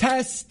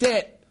 Test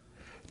it.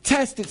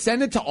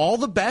 Send it to all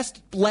the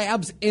best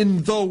labs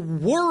in the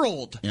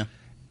world. Yeah.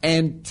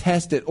 And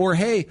test it. Or,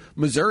 hey,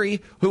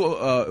 Missouri,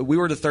 who we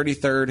were the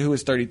 33rd. Who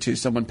was 32?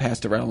 Someone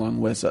passed it right along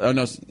with.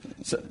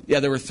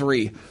 There were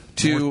 3.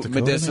 2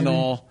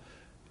 medicinal. Maybe?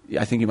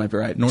 Yeah, I think you might be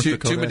right. North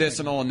Dakota, 2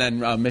 medicinal, and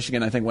then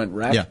Michigan, I think, went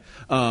rec. Yeah.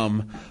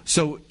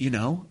 So,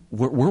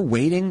 we're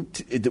waiting.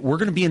 We're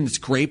going to be in this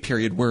gray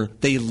period where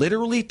they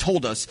literally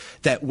told us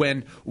that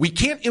when we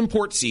can't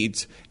import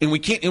seeds and we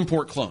can't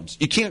import clones,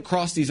 you can't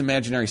cross these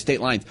imaginary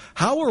state lines.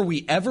 How are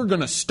we ever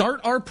going to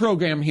start our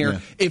program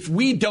here if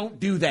we don't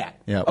do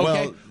that? Yeah.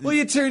 Okay. Well,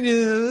 you turn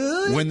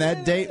when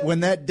that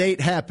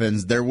date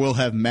happens, there will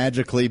have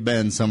magically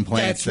been some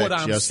plants That's what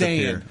I'm just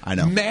saying. appear. I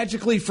know.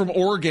 Magically from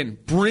Oregon,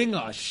 bring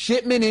a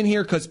shipment in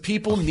here because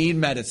people need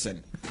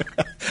medicine.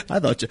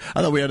 I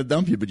thought we had to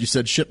dump you, but you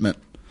said shipment.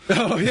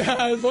 Oh, yeah.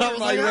 I was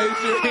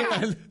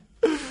like,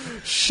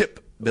 ship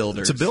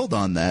builders. To build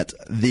on that,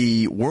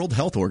 the World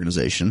Health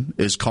Organization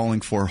is calling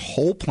for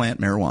whole plant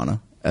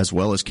marijuana as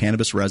well as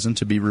cannabis resin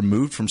to be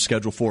removed from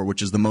Schedule 4,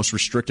 which is the most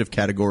restrictive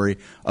category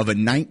of a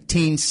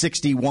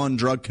 1961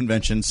 drug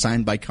convention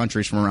signed by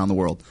countries from around the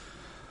world.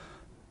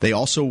 They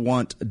also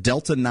want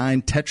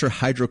Delta-9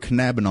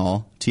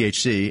 tetrahydrocannabinol,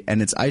 THC,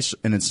 and its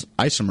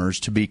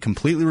isomers to be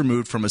completely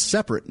removed from a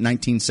separate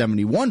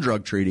 1971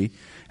 drug treaty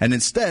and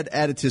instead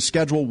added to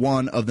Schedule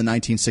 1 of the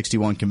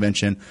 1961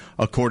 convention,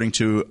 according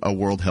to a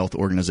World Health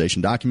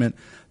Organization document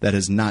that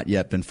has not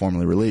yet been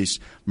formally released.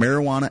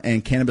 Marijuana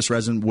and cannabis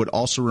resin would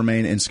also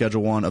remain in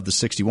Schedule 1 of the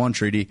 61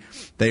 treaty.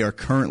 They are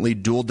currently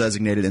dual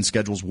designated in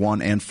Schedules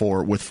 1 and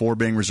 4, with 4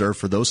 being reserved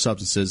for those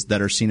substances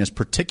that are seen as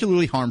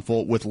particularly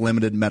harmful with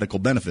limited medical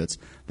benefits.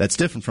 That's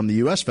different from the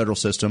U.S. federal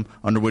system,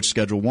 under which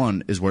Schedule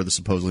 1 is where the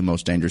supposedly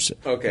most dangerous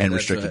and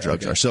restricted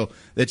drugs are. So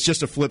it's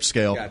just a flip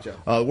scale.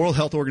 Gotcha. World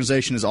Health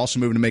Organization is also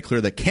moving to make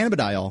clear that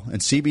cannabidiol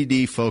and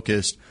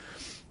CBD-focused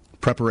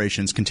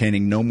preparations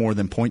containing no more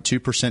than 0.2%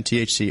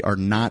 THC are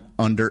not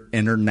under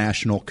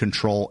international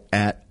control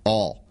at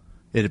all.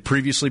 It had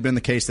previously been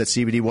the case that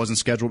CBD wasn't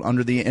scheduled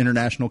under the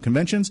international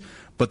conventions,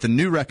 but the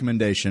new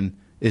recommendation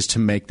is to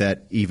make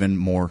that even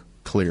more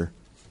clear.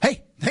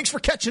 Hey, thanks for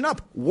catching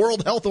up,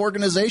 World Health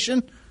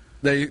Organization.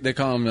 They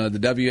call them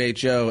the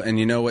WHO, and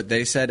you know what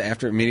they said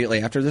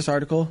immediately after this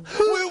article?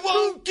 We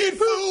won't get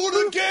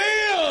fooled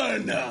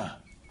again!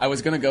 I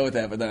was going to go with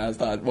that, but then I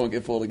thought, won't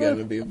get fooled again.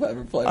 It'd be a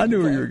better play. I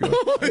knew where you were going.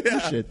 I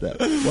appreciate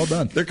that. Well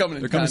done. They're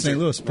coming to St.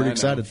 Louis. Pretty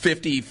excited.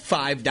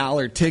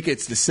 $55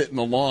 tickets to sit in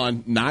the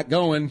lawn. Not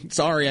going.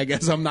 Sorry, I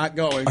guess I'm not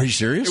going. Are you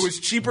serious? It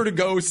was cheaper to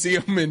go see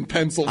them in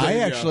Pennsylvania. I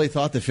actually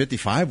thought the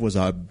 55 was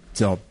a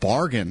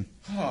bargain.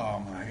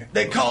 Oh, my God.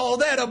 They call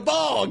that a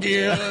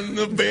bargain.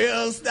 The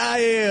best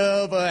I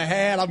ever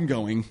had. I'm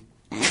going.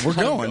 We're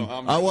going.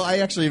 Well, I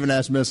actually even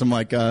asked Miss, I'm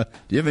like, do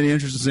you have any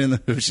interest in seeing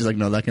the movie? She's like,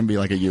 no, that can be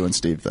like a you and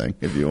Steve thing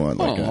if you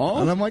want.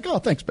 And I'm like, oh,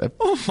 thanks, babe.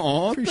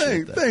 Oh,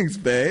 thanks,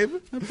 babe.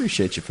 I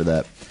appreciate you for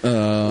that.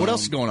 What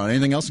else is going on?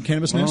 Anything else in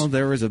cannabis news? Well,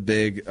 there was a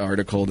big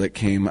article that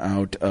came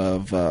out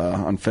of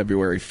on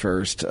February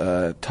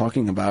 1st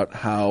talking about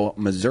how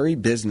Missouri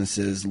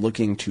businesses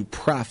looking to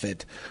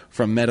profit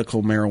from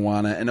medical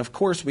marijuana. And, of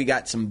course, we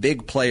got some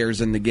big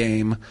players in the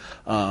game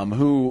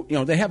who,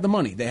 they have the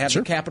money. They have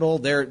the capital.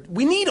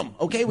 We need them.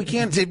 Okay, we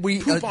can't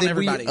poop on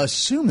everybody. We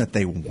assume that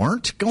they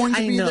weren't going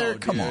to be there?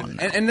 Come on.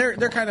 And they're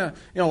kind of,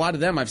 a lot of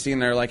them I've seen,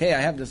 they're like, hey,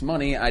 I have this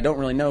money. I don't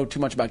really know too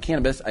much about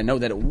cannabis. I know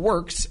that it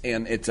works,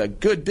 and it's a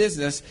good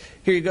business.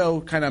 Here you go,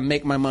 kind of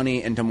make my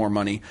money into more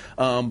money.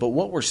 But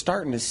what we're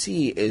starting to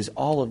see is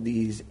all of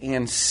these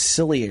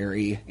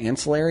ancillary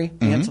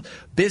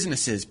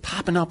businesses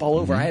popping up all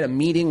over. I had a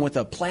meeting with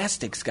a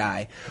plastics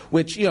guy,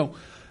 which,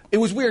 it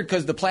was weird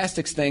because the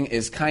plastics thing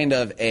is kind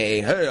of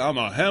hey, I'm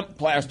a hemp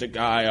plastic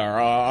guy, or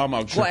I'm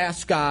a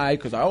glass guy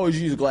because I always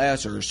use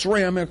glass or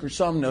ceramic or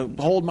something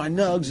to hold my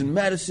nugs and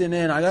medicine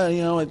in.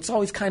 It's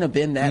always kind of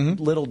been that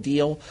little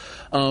deal.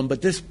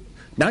 But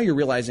now you're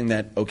realizing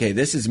that, okay,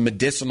 this is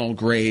medicinal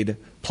grade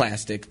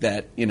plastic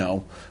that, I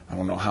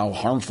don't know how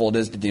harmful it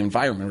is to the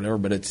environment or whatever,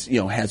 but it's,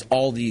 has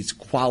all these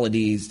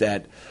qualities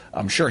that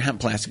I'm sure hemp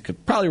plastic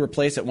could probably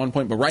replace at one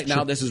point. But right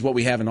now, this is what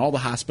we have in all the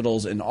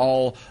hospitals and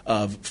all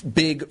of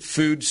big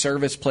food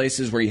service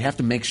places where you have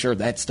to make sure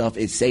that stuff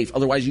is safe.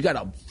 Otherwise, you got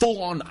a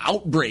full-on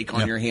outbreak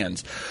on your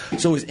hands.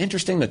 So it was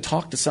interesting to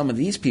talk to some of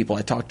these people.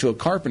 I talked to a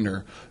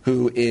carpenter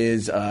who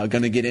is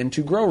going to get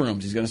into grow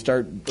rooms. He's going to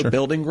start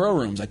building grow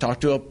rooms. I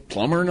talked to a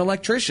plumber and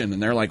electrician,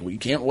 and they're like, we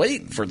can't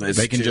wait for this.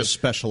 They can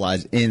just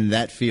specialize in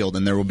that field,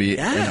 and there will be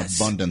an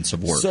abundance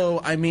of work. So,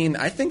 I mean,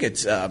 I think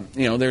it's,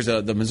 there's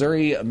the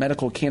Missouri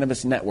Medical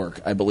Cannabis Network,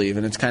 I believe,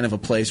 and it's kind of a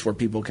place where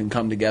people can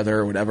come together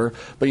or whatever.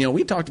 But,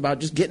 we talked about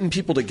just getting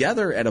people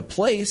together at a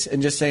place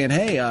and just saying,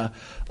 hey,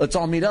 let's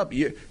all meet up.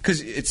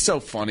 Because it's so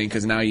funny,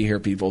 because now you hear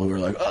people who are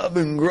like, I've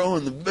been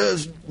growing the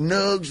best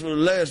nugs for the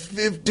last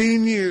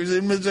 15 years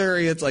in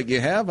Missouri. It's like, you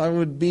have? I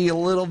would be a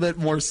little bit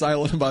more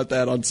silent about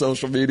that on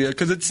social media,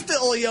 because it's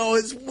still,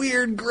 this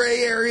weird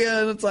gray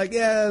area, and it's like,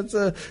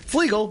 it's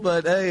legal,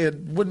 but hey, it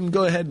wouldn't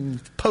go ahead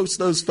and post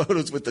those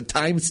photos with the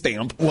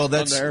timestamp. Well,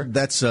 on there.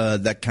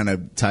 that kind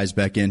of ties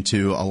back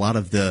into a lot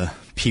of the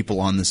people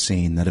on the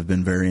scene that have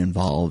been very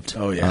involved.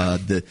 Oh yeah,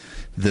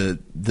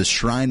 the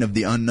shrine of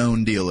the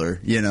unknown dealer.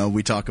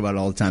 We talk about it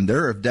all the time.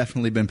 There have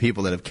definitely been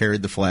people that have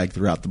carried the flag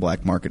throughout the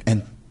black market,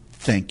 and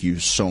thank you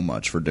so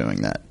much for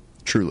doing that.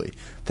 Truly,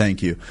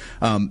 thank you.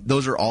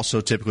 Those are also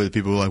typically the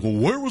people who are like, well,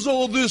 where was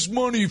all this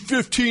money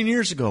 15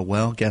 years ago?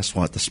 Well, guess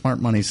what? The smart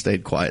money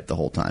stayed quiet the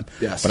whole time.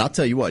 Yes. But I'll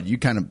tell you what, you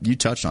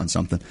touched on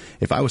something.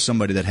 If I was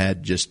somebody that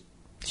had just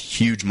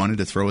huge money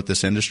to throw at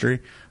this industry,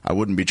 I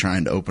wouldn't be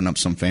trying to open up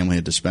some family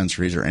of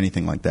dispensaries or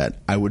anything like that.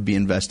 I would be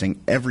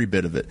investing every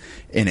bit of it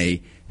in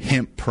a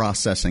hemp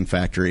processing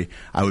factory.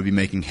 I would be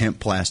making hemp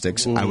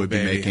plastics. Ooh, I would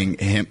be making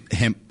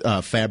hemp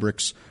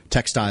fabrics,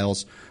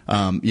 textiles.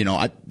 My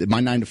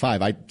 9 to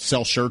 5, I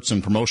sell shirts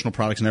and promotional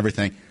products and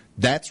everything.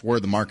 That's where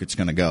the market's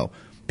going to go.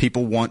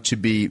 People want to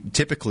be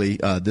typically.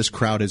 This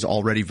crowd is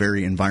already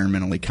very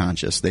environmentally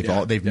conscious.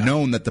 They've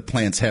known that the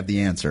plants have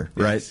the answer,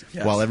 right?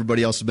 Yes. While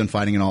everybody else has been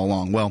fighting it all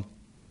along. Well,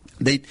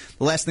 the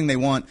last thing they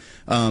want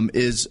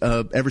is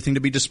everything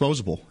to be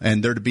disposable,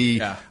 and there to be.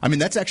 Yeah. I mean,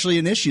 that's actually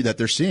an issue that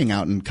they're seeing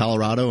out in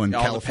Colorado and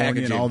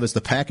California and all of this.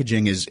 The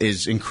packaging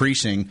is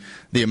increasing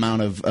the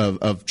amount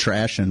of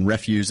trash and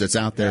refuse that's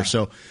out there. Yeah.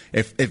 So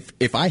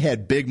if I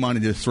had big money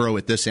to throw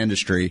at this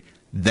industry,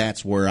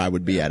 that's where I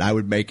would be at. I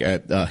would make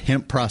a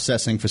hemp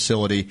processing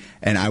facility,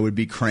 and I would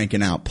be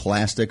cranking out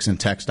plastics and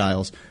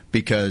textiles,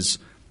 because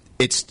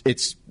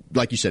it's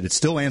like you said, it's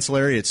still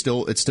ancillary. It's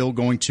still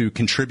going to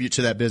contribute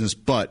to that business,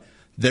 but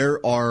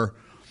there are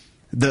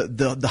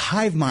the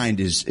hive mind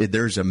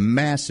there's a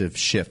massive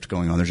shift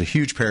going on. There's a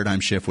huge paradigm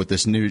shift with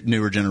this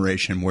newer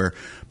generation where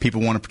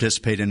people want to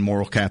participate in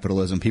moral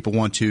capitalism. People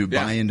want to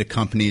buy into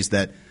companies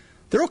that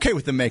they're okay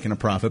with them making a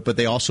profit, but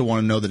they also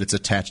want to know that it's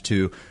attached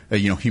to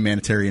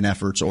humanitarian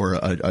efforts or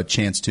a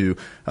chance to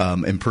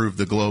improve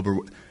the globe.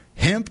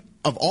 Hemp,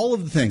 of all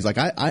of the things, like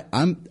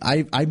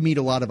I meet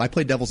a lot of, I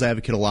play devil's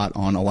advocate a lot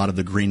on a lot of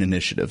the green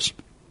initiatives,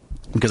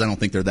 because I don't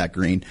think they're that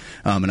green,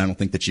 and I don't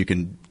think that you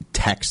can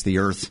tax the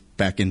earth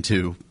back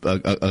into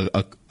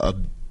a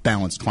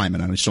balanced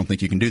climate. I just don't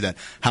think you can do that.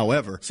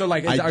 However, so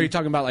are you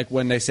talking about like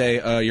when they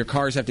say your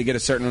cars have to get a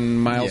certain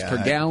miles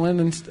per gallon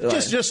and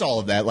just all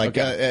of that? Like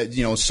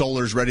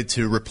solar's ready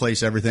to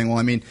replace everything. Well,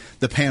 I mean,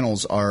 the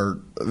panels are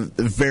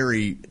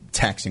very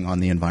taxing on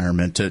the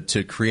environment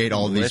to create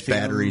all of these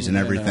batteries and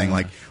everything.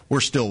 Like,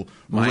 we're still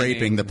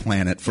raping the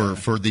planet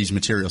for these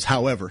materials.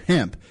 However,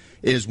 hemp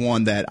is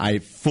one that I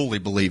fully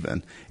believe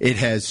in. It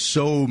has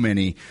so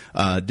many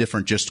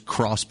different just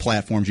cross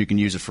platforms. You can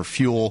use it for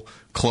fuel,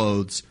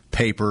 clothes,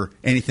 paper,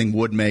 anything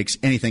wood makes,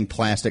 anything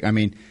plastic. I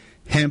mean,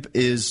 hemp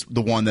is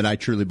the one that I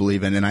truly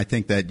believe in, and I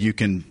think that you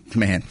can,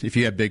 if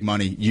you have big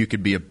money, you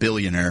could be a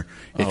billionaire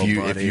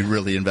if you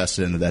really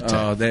invested into that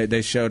tech.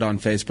 They showed on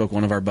Facebook,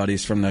 one of our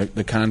buddies from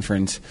the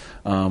conference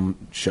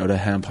showed a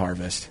hemp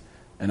harvest,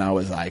 and I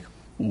was like,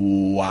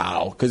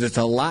 wow, because it's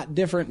a lot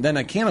different than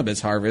a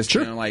cannabis harvest.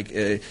 Sure.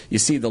 You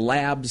see the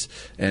labs,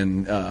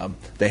 and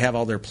they have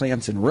all their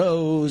plants in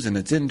rows, and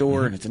it's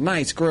indoor, and it's a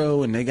nice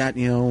grow, and they got,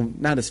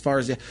 not as far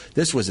as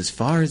this was as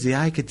far as the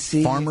eye could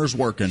see. Farmers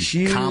working,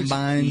 huge,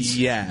 combines,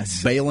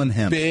 yes, baling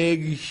hemp,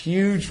 big,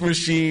 huge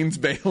machines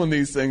baling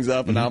these things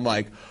up, and I'm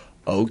like,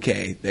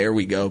 okay, there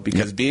we go.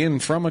 Because being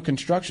from a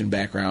construction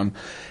background,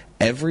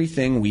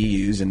 everything we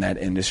use in that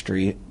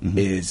industry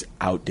is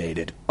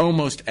outdated.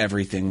 Almost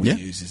everything we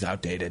use is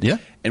outdated. Yeah.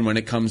 And when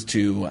it comes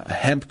to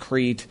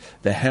hempcrete,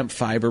 the hemp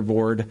fiber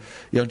board,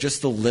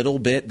 just the little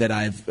bit that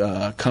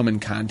I've come in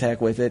contact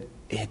with it,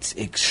 it's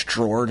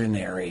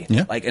extraordinary.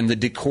 Yeah. And the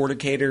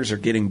decorticators are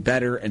getting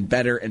better and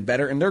better and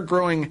better, and they're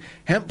growing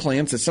hemp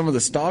plants that some of the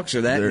stalks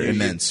are they're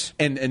immense.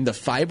 And the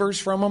fibers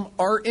from them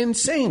are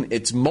insane.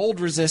 It's mold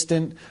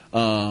resistant,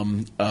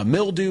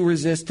 mildew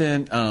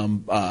resistant,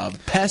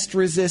 pest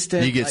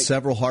resistant. You get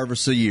several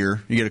harvests a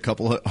year. You get a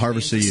couple of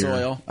harvests a year.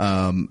 Soil.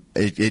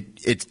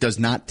 It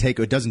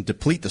doesn't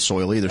deplete the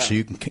soil either, so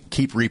you can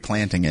keep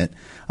replanting it,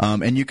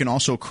 and you can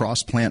also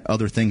cross plant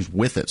other things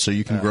with it, so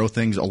you can grow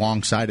things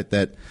alongside it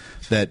that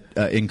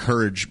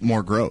encourage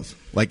more growth.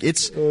 Like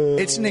it's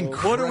an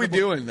incredible. What are we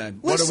doing then?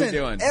 Listen, what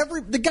are we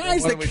doing? The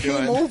guys that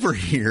came over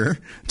here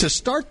to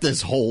start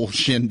this whole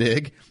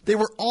shindig, they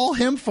were all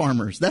hemp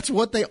farmers. That's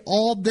what they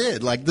all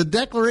did. Like the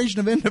Declaration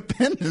of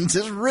Independence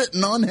is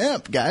written on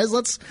hemp, guys.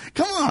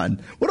 Come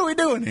on. What are we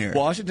doing here?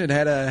 Washington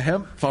had a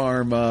hemp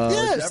farm.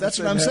 Yes, that's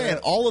what I'm saying.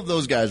 All of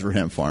those guys were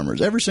hemp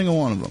farmers. Every single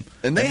one of them.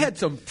 And they had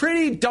some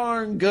pretty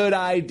darn good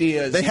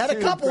ideas. They had a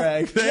couple.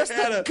 Just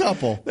a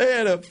couple. They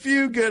had a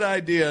few good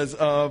ideas.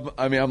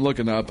 I'm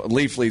looking up.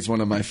 Leafly's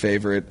one of my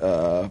favorite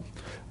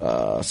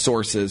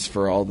sources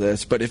for all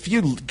this. But if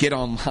you get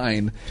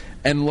online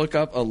and look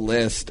up a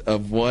list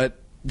of what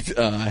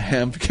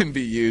hemp can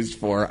be used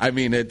for, I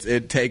mean,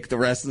 it'd take the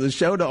rest of the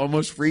show to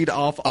almost read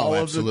off all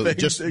of the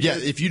things.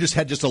 If you just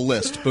had just a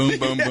list, boom,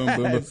 boom, boom,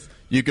 boom, boom.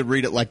 You could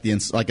read it like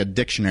a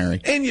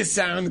dictionary. And you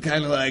sound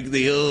kind of like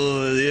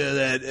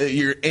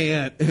your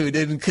aunt who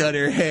didn't cut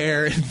her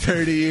hair in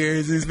 30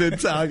 years who's been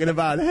talking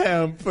about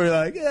hemp for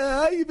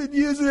how you been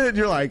using it? And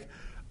you're like,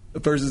 the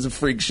person's a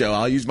freak show.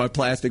 I'll use my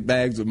plastic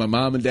bags with my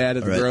mom and dad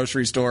at the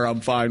grocery store. I'm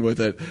fine with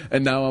it.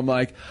 And now I'm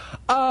like,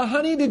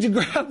 honey, did you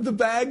grab the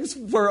bags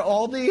for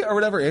Aldi or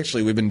whatever?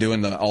 Actually, we've been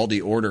doing the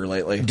Aldi order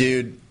lately.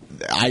 Dude,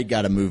 I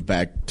got to move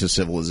back to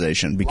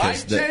civilization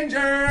because the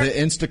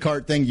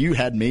Instacart thing, you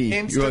had me.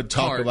 You would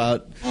talk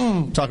about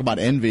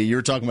envy. You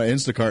were talking about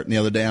Instacart, and the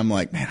other day I'm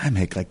like, man, I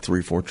make like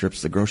 3-4 trips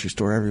to the grocery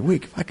store every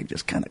week. If I could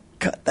just kind of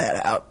cut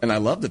that out. And I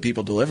love the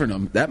people delivering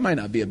them. That might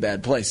not be a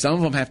bad place. Some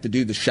of them have to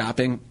do the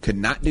shopping. Could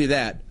not do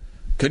that.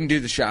 Couldn't do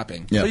the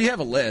shopping. Yep. But you have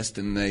a list,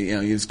 and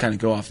you just kind of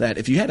go off that.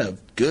 If you had a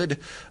good,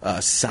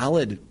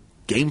 solid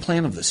game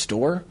plan of the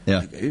store,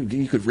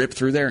 you could rip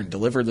through there and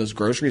deliver those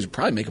groceries and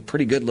probably make a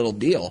pretty good little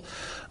deal.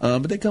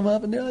 But they come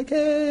up and they're like,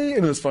 hey.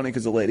 And it was funny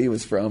because the lady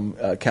was from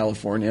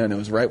California, and it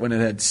was right when it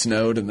had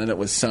snowed, and then it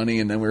was sunny,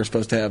 and then we were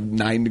supposed to have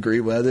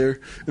 9-degree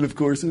weather. And, of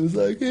course, it was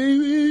like, hey,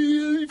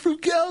 man, from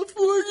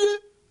California?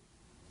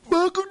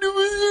 Welcome to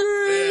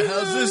Missouri.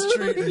 How's this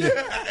treating you?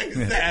 Yeah,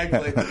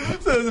 exactly.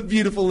 So it was a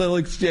beautiful little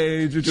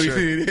exchange between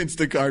the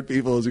Instacart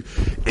people.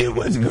 It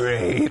was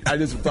great. I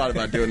just thought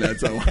about doing that,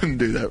 so I wanted to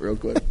do that real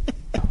quick.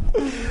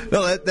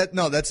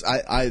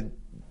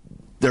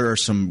 There are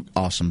some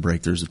awesome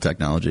breakthroughs of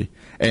technology,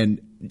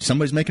 and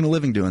somebody's making a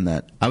living doing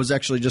that. I was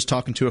actually just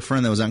talking to a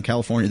friend that was out in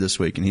California this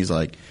week, and he's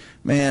like,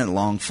 man,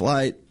 long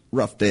flight,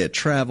 rough day of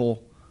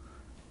travel.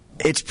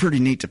 It's pretty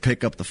neat to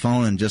pick up the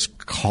phone and just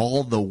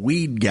call the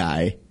weed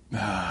guy,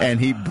 and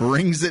he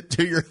brings it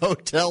to your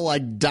hotel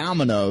like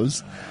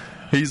Domino's.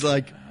 He's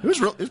like, it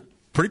was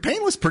pretty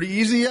painless, pretty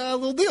easy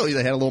little deal.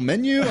 They had a little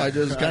menu. I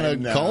just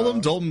kind of called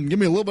them, told them, give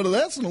me a little bit of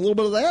this and a little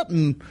bit of that,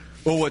 and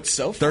what's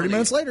so funny, 30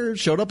 minutes later, it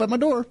showed up at my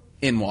door.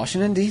 In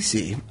Washington,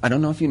 D.C., I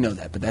don't know if you know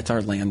that, but that's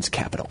our land's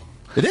capital.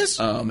 It is.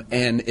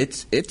 And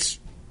it's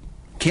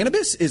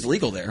cannabis is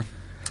legal there.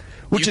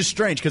 Which is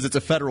strange because it's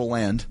a federal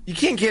land. You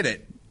can't get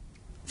it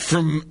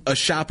from a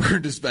shop or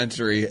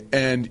dispensary,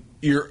 and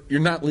you're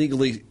not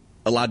legally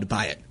allowed to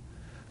buy it.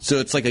 So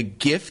it's like a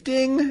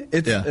gifting,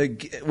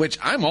 which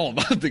I'm all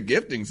about the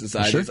gifting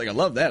society. Sure. It's like, I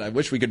love that. I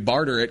wish we could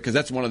barter it, because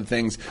that's one of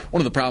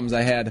the problems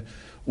I had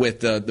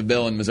with the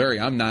bill in Missouri.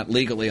 I'm not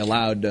legally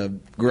allowed to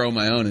grow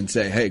my own and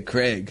say, hey,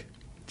 Craig,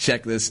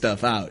 check this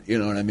stuff out. You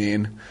know what I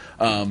mean?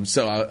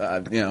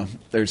 So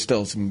there's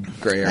still some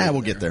gray area.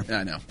 We'll get there.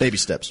 I know. Baby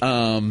steps.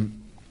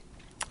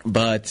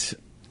 But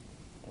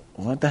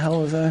what the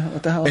hell was that?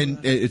 What the hell?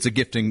 And it's a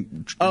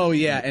gifting. Oh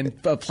yeah, and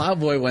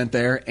Plowboy went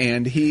there,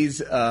 and he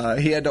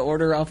had to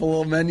order off a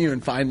little menu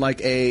and find like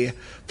a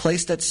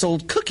place that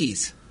sold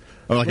cookies.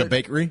 Or like a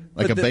bakery,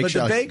 like a bake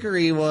shop. But the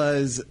bakery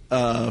was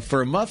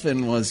for a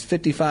muffin was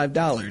 $55.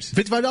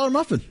 $55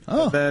 muffin.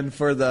 Oh, and then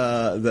for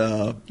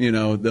the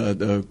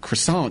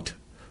croissant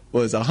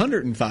was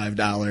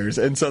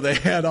 $105, and so they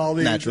had all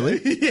these.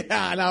 Naturally.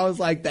 Yeah, and I was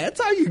like, that's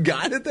how you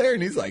got it there?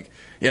 And he's like,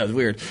 yeah, it's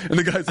weird. And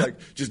the guy's like,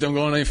 just don't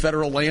go on any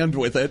federal land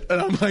with it.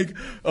 And I'm like,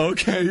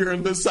 okay, you're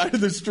on this side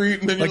of the street,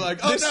 and then you're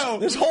like, oh no.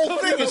 This whole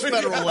thing is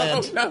federal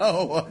land. Oh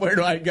no, where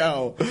do I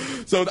go?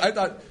 So I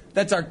thought,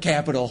 that's our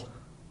capital.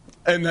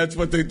 And that's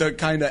what the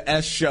kind of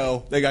S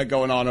show they got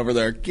going on over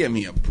there. Give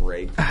me a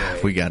break.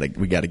 We gotta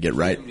get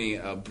right. Give me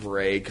a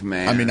break,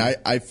 man. I mean,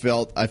 I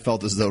felt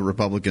as though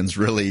Republicans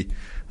really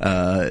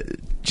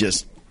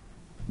just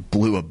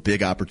blew a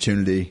big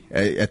opportunity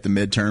at the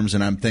midterms,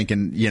 and I'm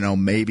thinking,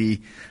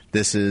 maybe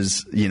this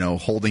is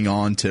holding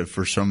on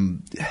for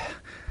some.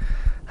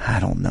 I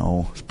don't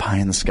know, pie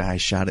in the sky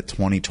shot at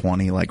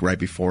 2020, like right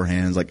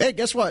beforehand. It's like, hey,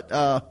 guess what?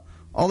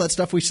 All that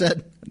stuff we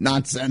said,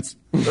 nonsense.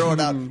 Throw it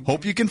out.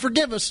 Hope you can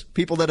forgive us,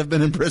 people that have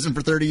been in prison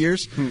for 30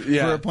 years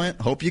for a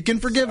plant. Hope you can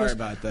forgive us.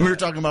 About that. We were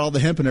talking about all the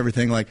hemp and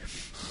everything. Like,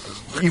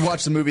 you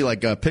watch the movie like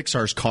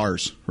Pixar's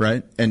Cars,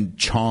 right? And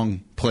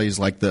Chong plays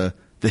like the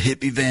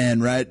hippie van,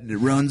 right? It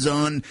runs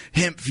on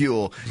hemp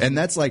fuel. And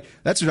that's what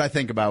I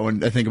think about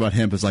when I think about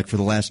hemp, is like for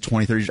the last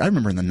 20, 30 years. I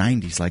remember in the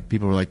 90s, like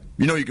people were like,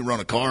 you can run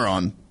a car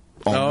on.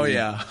 Oh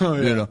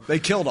yeah. They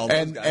killed all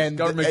those guys. And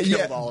government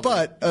killed all of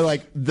them. But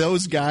like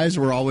those guys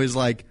were always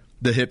like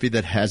the hippie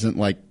that hasn't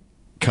like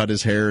cut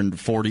his hair in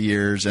 40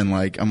 years, and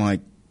like I'm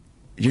like,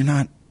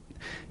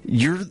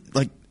 You're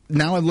like,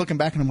 now I'm looking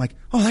back and I'm like,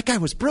 oh, that guy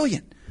was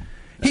brilliant.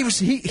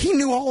 He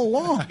knew all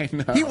along. I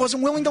know. He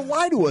wasn't willing to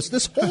lie to us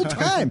this whole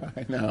time.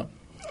 I know.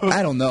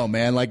 I don't know,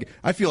 man. Like,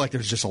 I feel like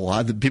there's just a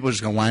lot of people are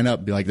just going to line up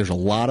and be like, there's a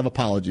lot of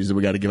apologies that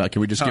we got to give out. Can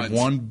we just give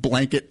one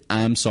blanket,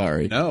 I'm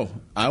sorry? No.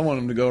 I want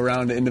them to go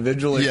around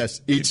individually. Yes,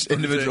 each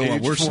individual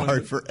one. We're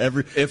sorry for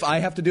every. If I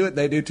have to do it,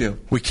 they do too.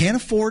 We can't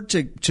afford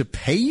to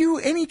pay you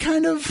any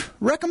kind of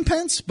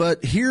recompense,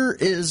 but here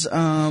is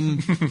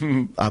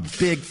a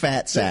big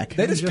fat sack.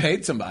 They just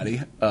paid somebody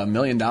 $1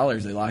 million.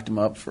 They locked him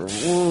up for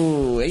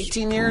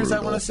 18 years,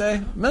 brutal. I want to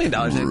say. $1 million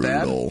ain't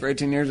bad for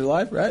 18 years of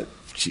life, right?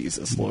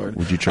 Jesus Lord.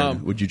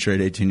 Would you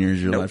trade 18 years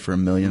of your life for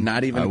 $1 million?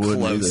 Not even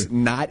close. Either.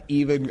 Not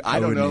even. I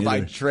don't know if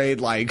I'd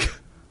trade like.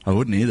 I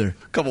wouldn't either.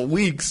 A couple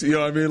weeks, you know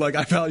what I mean? Like,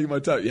 I value my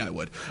time. Yeah, I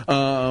would.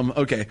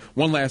 Okay,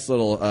 one last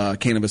little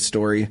cannabis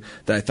story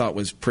that I thought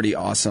was pretty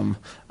awesome.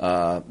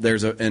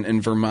 There's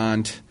in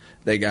Vermont,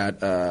 they got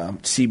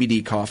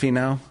CBD coffee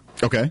now.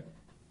 Okay.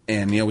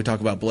 And, we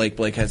talk about Blake.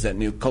 Blake has that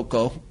new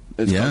cocoa.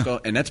 Cocoa,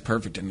 and that's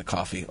perfect in the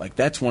coffee. Like,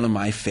 that's one of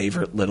my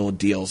favorite little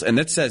deals. And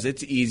it says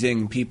it's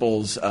easing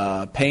people's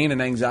pain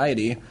and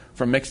anxiety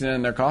from mixing it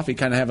in their coffee,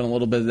 kind of having a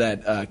little bit of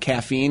that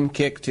caffeine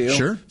kick, too.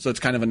 Sure. So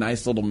it's kind of a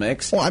nice little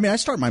mix. Well, I mean, I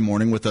start my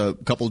morning with a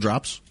couple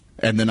drops,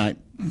 and then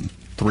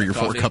 3 or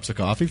 4 cups of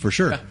coffee, for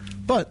sure. Yeah.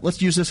 But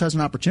let's use this as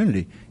an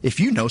opportunity. If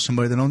you know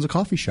somebody that owns a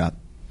coffee shop,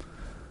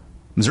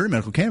 Missouri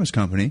Medical Cannabis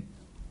Company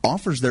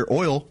offers their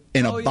oil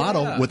in a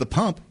bottle with a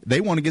pump.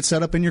 They want to get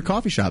set up in your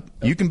coffee shop.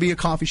 Yep. You can be a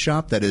coffee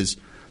shop that is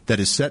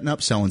setting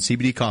up selling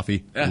CBD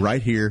coffee right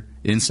here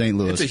in St.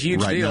 Louis. It's a huge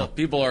deal. Now.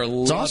 People are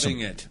loving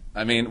it.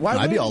 I mean, why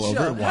I'd be all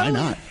over it. Why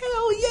not?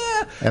 Hell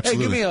yeah! Absolutely. Hey,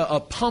 give me a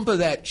pump of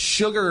that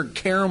sugar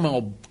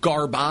caramel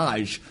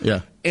garbage.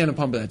 Yeah. And a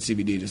pump of that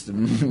CBD just to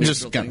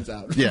mix things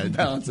out. Yeah,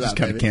 balance just out,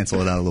 kind of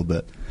cancel it out a little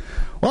bit.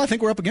 Well, I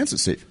think we're up against it,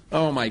 Steve.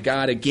 Oh, my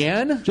God,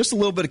 again? Just a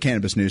little bit of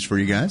cannabis news for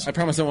you guys. I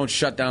promise I won't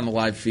shut down the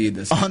live feed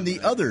this time. On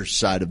the other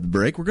side of the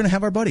break, we're going to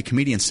have our buddy,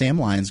 comedian Sam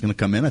Lyons, going to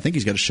come in. I think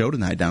he's got a show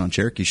tonight down on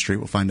Cherokee Street.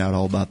 We'll find out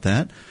all about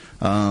that.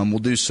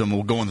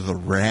 We'll go into the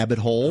rabbit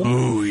hole.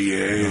 Oh,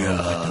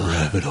 yeah. The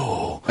rabbit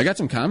hole. I got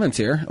some comments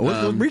here.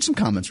 We'll read some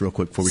comments real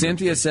quick before we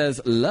Cynthia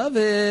says, love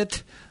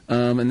it.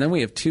 And then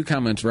we have 2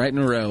 comments right in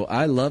a row.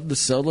 I love the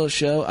solo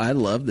show. I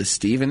love the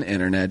Steven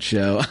Internet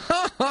show.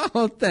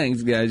 Oh,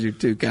 thanks, guys. You're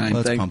too kind.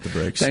 Let's pump the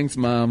brakes. Thanks,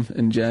 Mom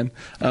and Jen.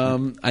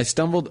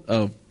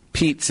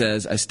 Pete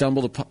says, I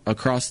stumbled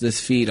across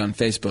this feed on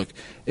Facebook.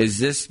 Is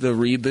this the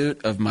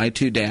reboot of My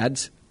Two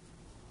Dads?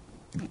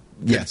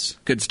 Yes.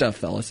 Good stuff,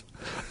 fellas.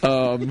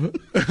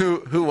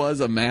 Who was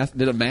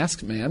did a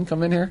masked man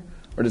come in here?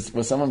 Or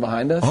was someone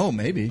behind us? Oh,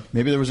 maybe.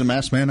 Maybe there was a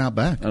masked man out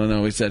back. I don't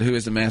know. We said, who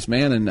is the masked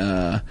man?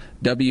 And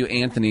W.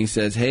 Anthony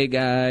says, hey,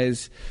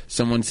 guys.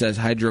 Someone says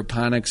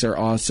hydroponics are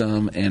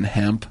awesome and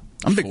hemp.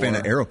 I'm a big fan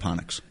of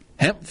aeroponics.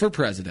 Hemp for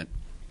president.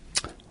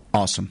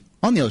 Awesome.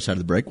 On the other side of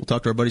the break, we'll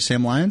talk to our buddy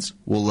Sam Lyons.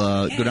 We'll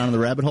go down to the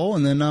rabbit hole,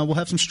 and then we'll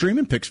have some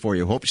streaming picks for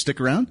you. Hope you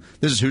stick around.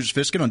 This is Who's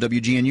Fiskin' on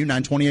WGNU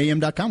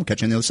 920am.com. We'll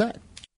catch you on the other side.